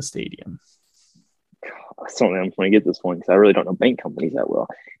name of the stadium. Certainly, I'm going to get this one because I really don't know bank companies that well.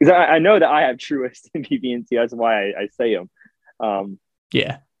 Because I know that I have Truist and BB&T. That's why I say them.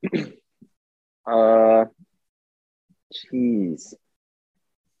 Yeah. Jeez.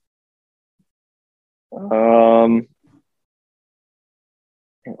 I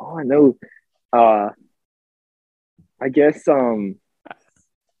know. I guess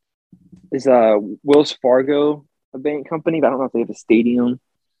is Wells Fargo a bank company? But I don't know if they have a stadium.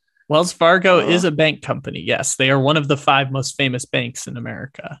 Wells Fargo is a bank company. Yes, they are one of the 5 most famous banks in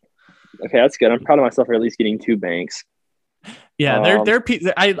America. Okay, that's good. I'm proud of myself for at least getting 2 banks. Yeah,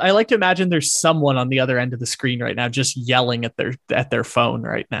 I like to imagine there's someone on the other end of the screen right now, just yelling at their phone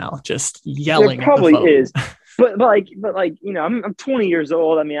right now, just yelling. There probably at the phone. is, but like you know, I'm 20 years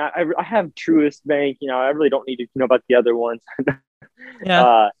old. I mean, I have Truist Bank. You know, I really don't need to know about the other ones.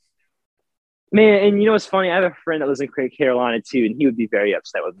 Yeah. Man, and you know what's funny? I have a friend that lives in Carolina too, and he would be very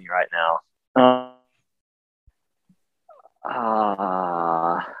upset with me right now.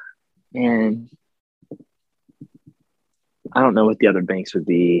 Man, I don't know what the other banks would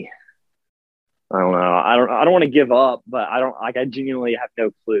be. I don't know. I don't want to give up, but I genuinely have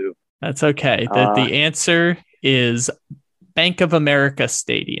no clue. That's okay. The answer is Bank of America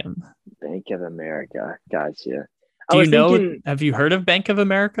Stadium. Bank of America. Gotcha. Have you heard of Bank of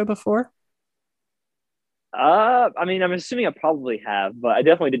America before? I mean, I'm assuming I probably have, but I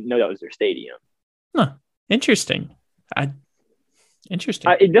definitely didn't know that was their stadium. Huh. Interesting.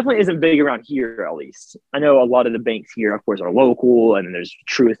 Interesting. It definitely isn't big around here, at least. I know a lot of the banks here, of course, are local, and then there's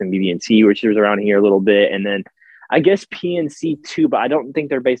Truist and BB&T, which is around here a little bit, and then I guess PNC too, but I don't think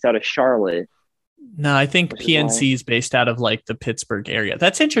they're based out of Charlotte. No, I think PNC is based out of like the Pittsburgh area.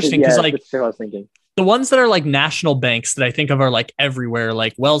 That's interesting because like that's what I was thinking. The ones that are like national banks that I think of are like everywhere,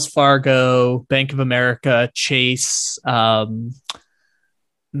 like Wells Fargo, Bank of America, Chase,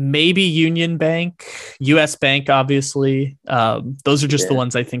 maybe Union Bank, US Bank, obviously. Those are just the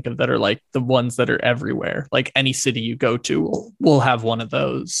ones I think of that are like the ones that are everywhere. Like any city you go to will have one of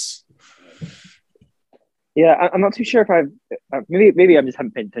those. Yeah, I'm not too sure if maybe I just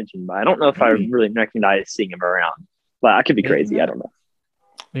haven't paid attention, but I don't know if I really recognize seeing him around. But I could be crazy. I don't know.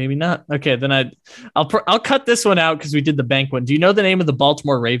 Maybe not. Okay, then I'll cut this one out because we did the bank one. Do you know the name of the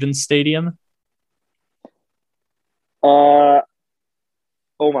Baltimore Ravens stadium? Oh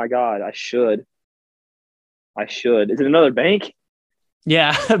my God, I should. Is it another bank?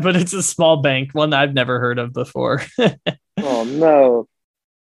 Yeah, but it's a small bank, one that I've never heard of before. Oh no.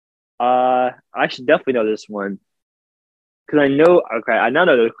 I should definitely know this one because I know. Okay, I now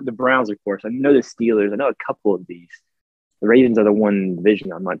know the Browns, of course. I know the Steelers. I know a couple of these. The Ravens are the one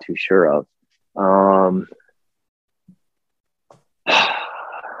division I'm not too sure of. Man,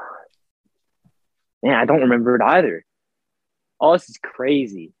 I don't remember it either. Oh, this is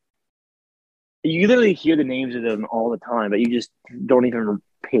crazy. You literally hear the names of them all the time, but you just don't even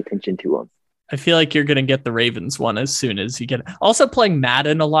pay attention to them. I feel like you're going to get the Ravens one as soon as you get it. Also, playing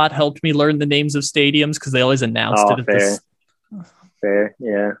Madden a lot helped me learn the names of stadiums because they always announced it. Fair.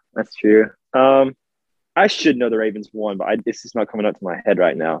 Yeah, that's true. I should know the Ravens one, but this is not coming up to my head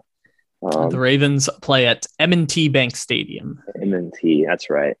right now. The Ravens play at M&T Bank Stadium. M&T, that's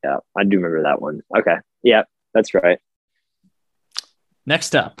right. Yeah, I do remember that one. Okay. Yeah, that's right.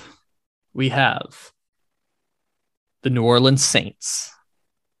 Next up, we have the New Orleans Saints.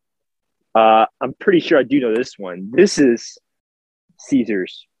 I'm pretty sure I do know this one. This is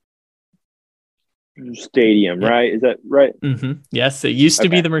Caesars Stadium, Yep. right? Is that right? Mm-hmm. Yes, it used to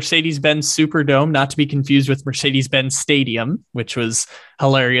be Okay. the Mercedes-Benz Superdome, not to be confused with Mercedes-Benz Stadium, which was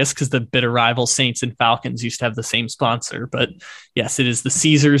hilarious because the bitter rival Saints and Falcons used to have the same sponsor. But yes, it is the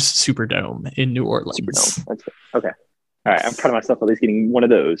Caesars Superdome in New Orleans. Superdome. That's it. Okay. All right. I'm proud of myself at least getting one of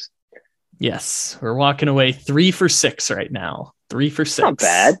those. Yes, we're walking away 3 for 6 right now. 3 for 6. Not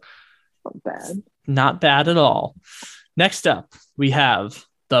bad. Not bad. Not bad at all. Next up, we have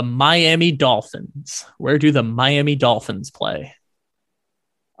the Miami Dolphins. Where do the Miami Dolphins play?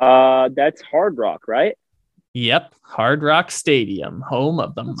 That's Hard Rock, right? Yep, Hard Rock Stadium, home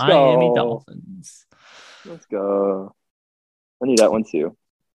of the Let's Miami go. Dolphins. Let's go. I need that one too.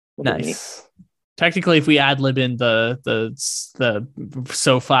 Nice. Technically, if we ad lib in the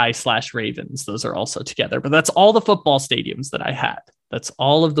SoFi/Ravens, those are also together. But that's all the football stadiums that I had. That's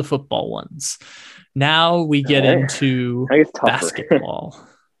all of the football ones. Now we get into basketball.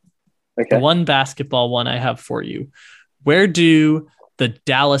 Okay. The one basketball one I have for you. Where do the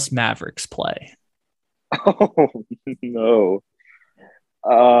Dallas Mavericks play? Oh no.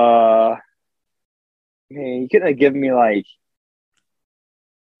 Man, you couldn't have given me like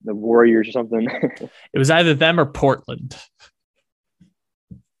the Warriors or something. It was either them or Portland.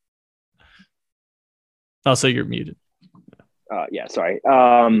 Also, you're muted. Yeah, sorry.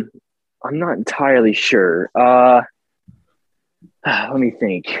 I'm not entirely sure. Let me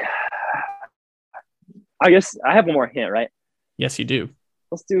think. I guess I have one more hint, right? Yes, you do.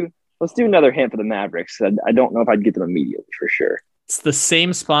 Let's do another hint for the Mavericks. I don't know if I'd get them immediately for sure. It's the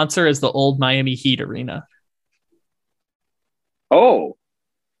same sponsor as the old Miami Heat arena. Oh.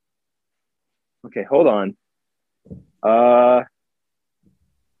 Okay, hold on.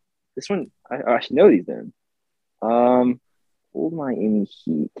 This one I should know these then. Old Miami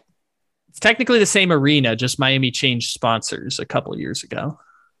Heat. It's technically the same arena, just Miami changed sponsors a couple of years ago.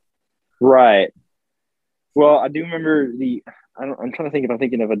 Right. Well, I do remember I'm trying to think if I'm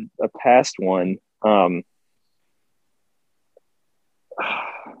thinking of a past one.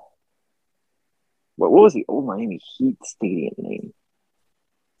 What was the old Miami Heat stadium name?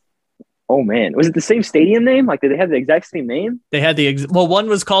 Oh man, was it the same stadium name? Like, did they have the exact same name? They had one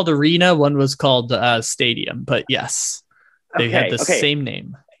was called Arena, one was called Stadium, but yes, they had the same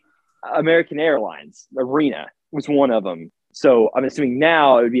name. American Airlines Arena was one of them. So I'm assuming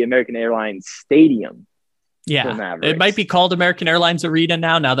now it would be American Airlines Stadium. Yeah, it might be called American Airlines Arena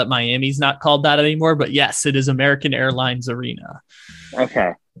now that Miami's not called that anymore. But yes, it is American Airlines Arena.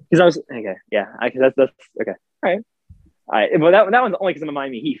 Okay, because yeah, that's okay. All right. Well, that one's only because I'm a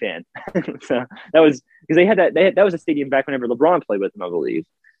Miami Heat fan. So that was because they had that was a stadium back whenever LeBron played with them, I believe.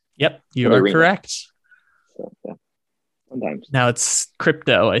 Yep, you are correct. So, yeah. Sometimes. Now it's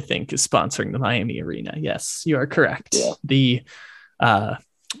Crypto, I think, is sponsoring the Miami Arena. Yes, you are correct. Yeah.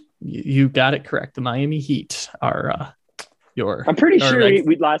 You got it correct. The Miami Heat are I'm pretty sure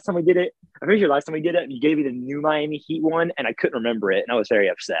last time we did it, you gave me the new Miami Heat one, and I couldn't remember it, and I was very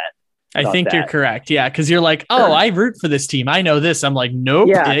upset. I think you're correct. Yeah, because you're like, oh, I root for this team. I know this. I'm like, nope,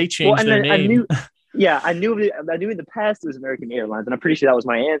 they changed their name. I knew in the past it was American Airlines, and I'm pretty sure that was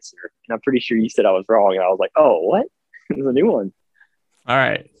my answer. And I'm pretty sure you said I was wrong, and I was like, oh, what? There's a new one. All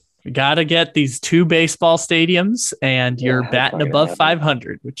right. We got to get these 2 baseball stadiums, and you're batting above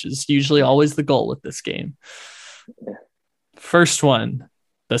 500, which is usually always the goal with this game. Yeah. First one,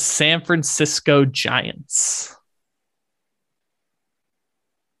 the San Francisco Giants.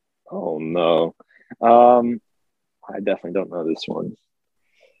 Oh, no. I definitely don't know this one.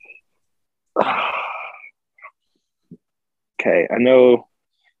 Okay, I know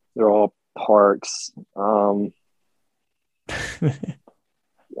they're all parks.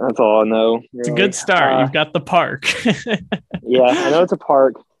 That's all I know. Really. It's a good start. You've got the park. Yeah, I know it's a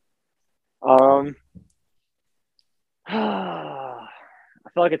park. I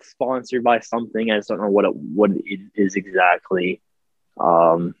feel like it's sponsored by something. I just don't know what it is exactly.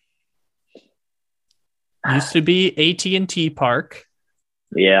 Used to be AT&T Park.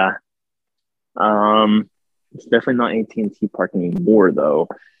 Yeah. It's definitely not AT&T Park anymore, though.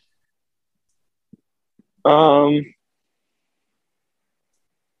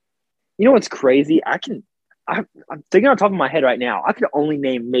 You know what's crazy? I'm thinking on top of my head right now. I could only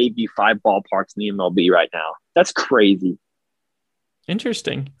name maybe 5 ballparks in the MLB right now. That's crazy.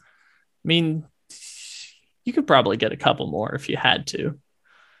 Interesting. I mean, you could probably get a couple more if you had to.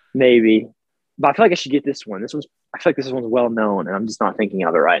 Maybe. But I feel like I should get this one. I feel like this one's well known, and I'm just not thinking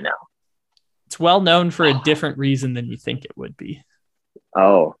of it right now. It's well known for a different reason than you think it would be.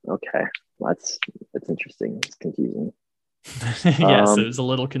 Oh, okay. That's interesting. It's confusing. Yes, it was a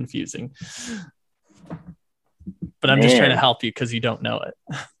little confusing. But I'm just trying to help you because you don't know it.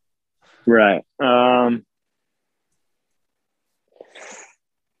 Right. Man,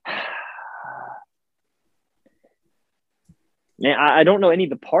 I don't know any of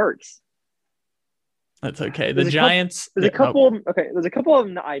the parks. That's okay. The Giants. There's a couple of them. Okay, there's a couple of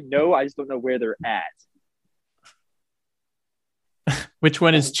them that I know. I just don't know where they're at. Which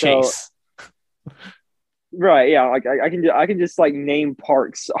one is Chase? Right. Yeah. Like I can just like name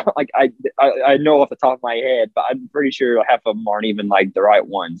parks. Like I know off the top of my head, but I'm pretty sure half of them aren't even like the right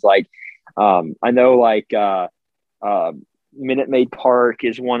ones. Like, I know like Minute Maid Park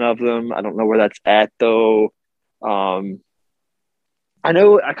is one of them. I don't know where that's at though. I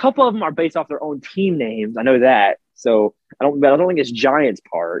know a couple of them are based off their own team names. I know that. So I don't think it's Giants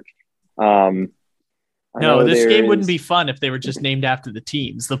Park. No, this game wouldn't be fun if they were just named after the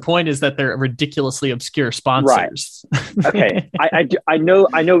teams. The point is that they're ridiculously obscure sponsors. Right. Okay. I know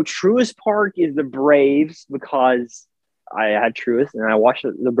Truist Park is the Braves because I had Truist and I watched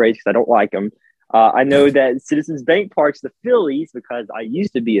the Braves because I don't like them. I know that Citizens Bank Park's the Phillies because I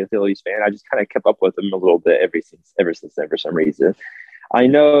used to be a Phillies fan. I just kind of kept up with them a little bit ever since then for some reason. I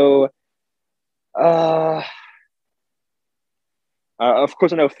know of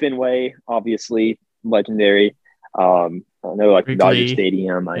course I know Fenway, obviously. Legendary. I know like Wrigley. Dodger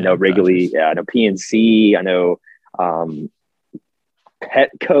Stadium. I know Wrigley. Dodgers. Yeah, I know PNC. I know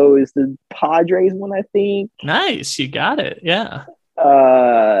Petco is the Padres one, I think. Nice, you got it. Yeah.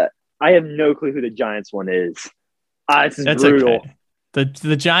 I have no clue who the Giants one is. This is That's brutal. Okay.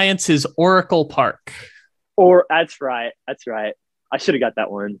 The Giants is Oracle Park. Or that's right. I should have got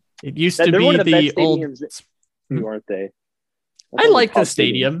that one. It used to be the old. Who aren't they? I like the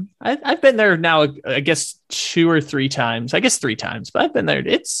stadium. I've been there now, I guess 2 or 3 times. I guess 3 times, but I've been there.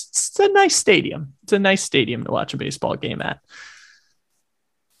 It's a nice stadium. It's a nice stadium to watch a baseball game at.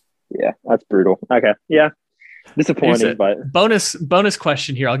 Yeah, that's brutal. Okay. Yeah. Disappointing, but bonus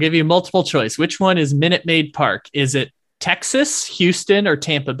question here. I'll give you multiple choice. Which one is Minute Maid Park? Is it Texas, Houston, or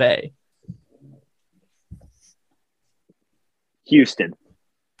Tampa Bay? Houston.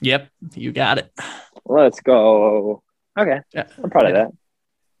 Yep, you got it. Let's go. Okay, yeah, I'm proud of that.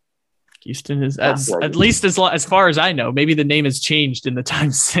 Houston is at least as far as I know. Maybe the name has changed in the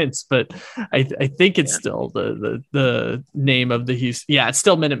time since, but I think it's still the name of the Houston. Yeah, it's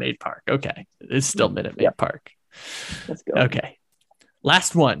still Minute Maid Park. Okay, it's still Minute Maid Park. Let's go. Okay,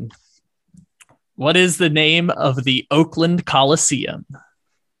 last one. What is the name of the Oakland Coliseum?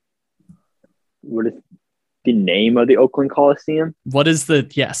 What is the name of the Oakland Coliseum? What is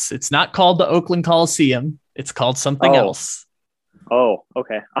yes, it's not called the Oakland Coliseum. It's called something else. Oh,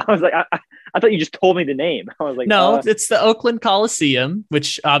 okay. I was like, I thought you just told me the name. I was like, no, it's the Oakland Coliseum,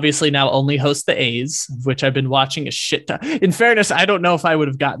 which obviously now only hosts the A's, which I've been watching a shit ton. In fairness, I don't know if I would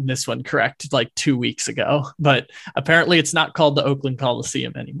have gotten this one correct like 2 weeks ago, but apparently it's not called the Oakland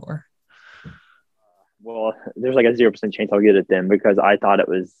Coliseum anymore. Well, there's like a 0% chance I'll get it then because I thought it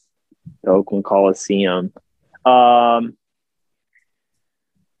was the Oakland Coliseum.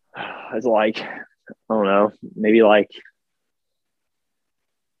 It's like, I don't know, maybe like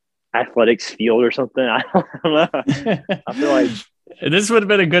Athletics Field or something. I don't know. I feel like this would have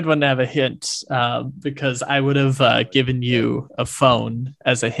been a good one to have a hint because I would have given you a phone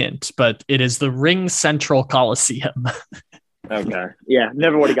as a hint, but it is the Ring Central Coliseum. Okay. Yeah.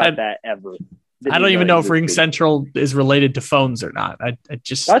 Never would have got that ever. I don't even know if Ring Central is related to phones or not. I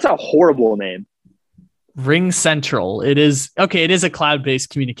just, that's a horrible name. Ring Central. It is okay. It is a cloud-based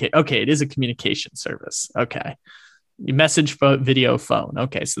communicate. Okay. It is a communication service. Okay. You message, video, phone.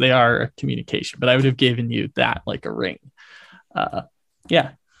 Okay. So they are a communication, but I would have given you that like a ring.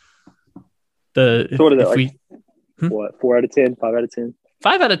 Yeah. So what is it? What, 4 out of 10, 5 out of 10?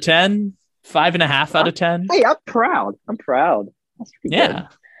 5 out of 10, 5.5 out of 10. Hey, I'm proud. That's pretty good.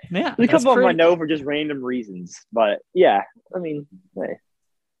 Yeah. A couple of them I know for just random reasons, but yeah, I mean, hey.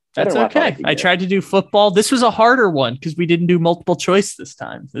 That's okay. I tried to do football. This was a harder one because we didn't do multiple choice this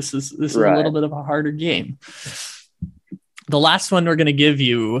time. This is a little bit of a harder game. The last one we're going to give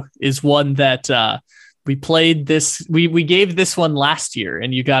you is one that we played this. We gave this one last year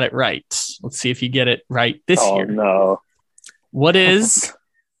and you got it right. Let's see if you get it right this year. Oh, no. What is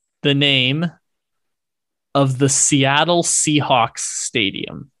the name of the Seattle Seahawks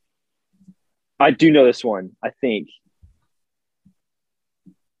Stadium? I do know this one, I think.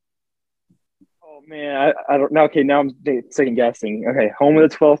 Oh, man. I don't know. Okay, now I'm second guessing. Okay, home of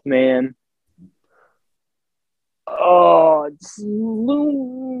the 12th man. Oh, it's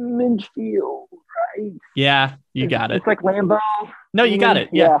Lumen Field, right? Yeah, got it. It's like Lambeau. No, you got it.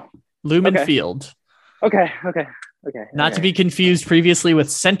 Yeah. Lumen Okay. Field. Okay. Okay. Not to be confused previously with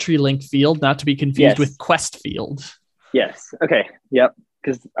CenturyLink Field, not to be confused with Quest Field. Yes. Okay. Yep.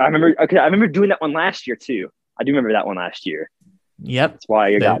 Because I remember doing that one last year too. I do remember that one last year. Yep. That's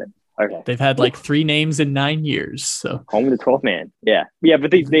why I got it. Okay. They've had like 3 names in 9 years. So Home of the 12th man. Yeah. Yeah.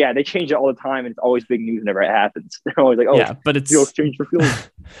 But they change it all the time, and it's always big news whenever it happens. They're always like, oh, yeah, but it's Field changed for Field.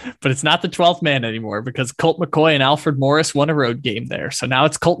 but it's not the 12th man anymore because Colt McCoy and Alfred Morris won a road game there. So now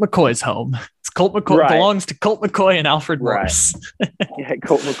it's Colt McCoy's home. It's Colt McCoy belongs to Colt McCoy and Alfred Morris. Yeah,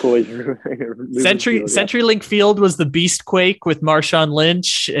 Colt McCoy's CenturyLink Field was the Beastquake with Marshawn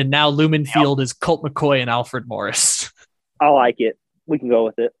Lynch, and now Lumen Field is Colt McCoy and Alfred Morris. I like it. We can go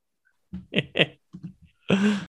with it.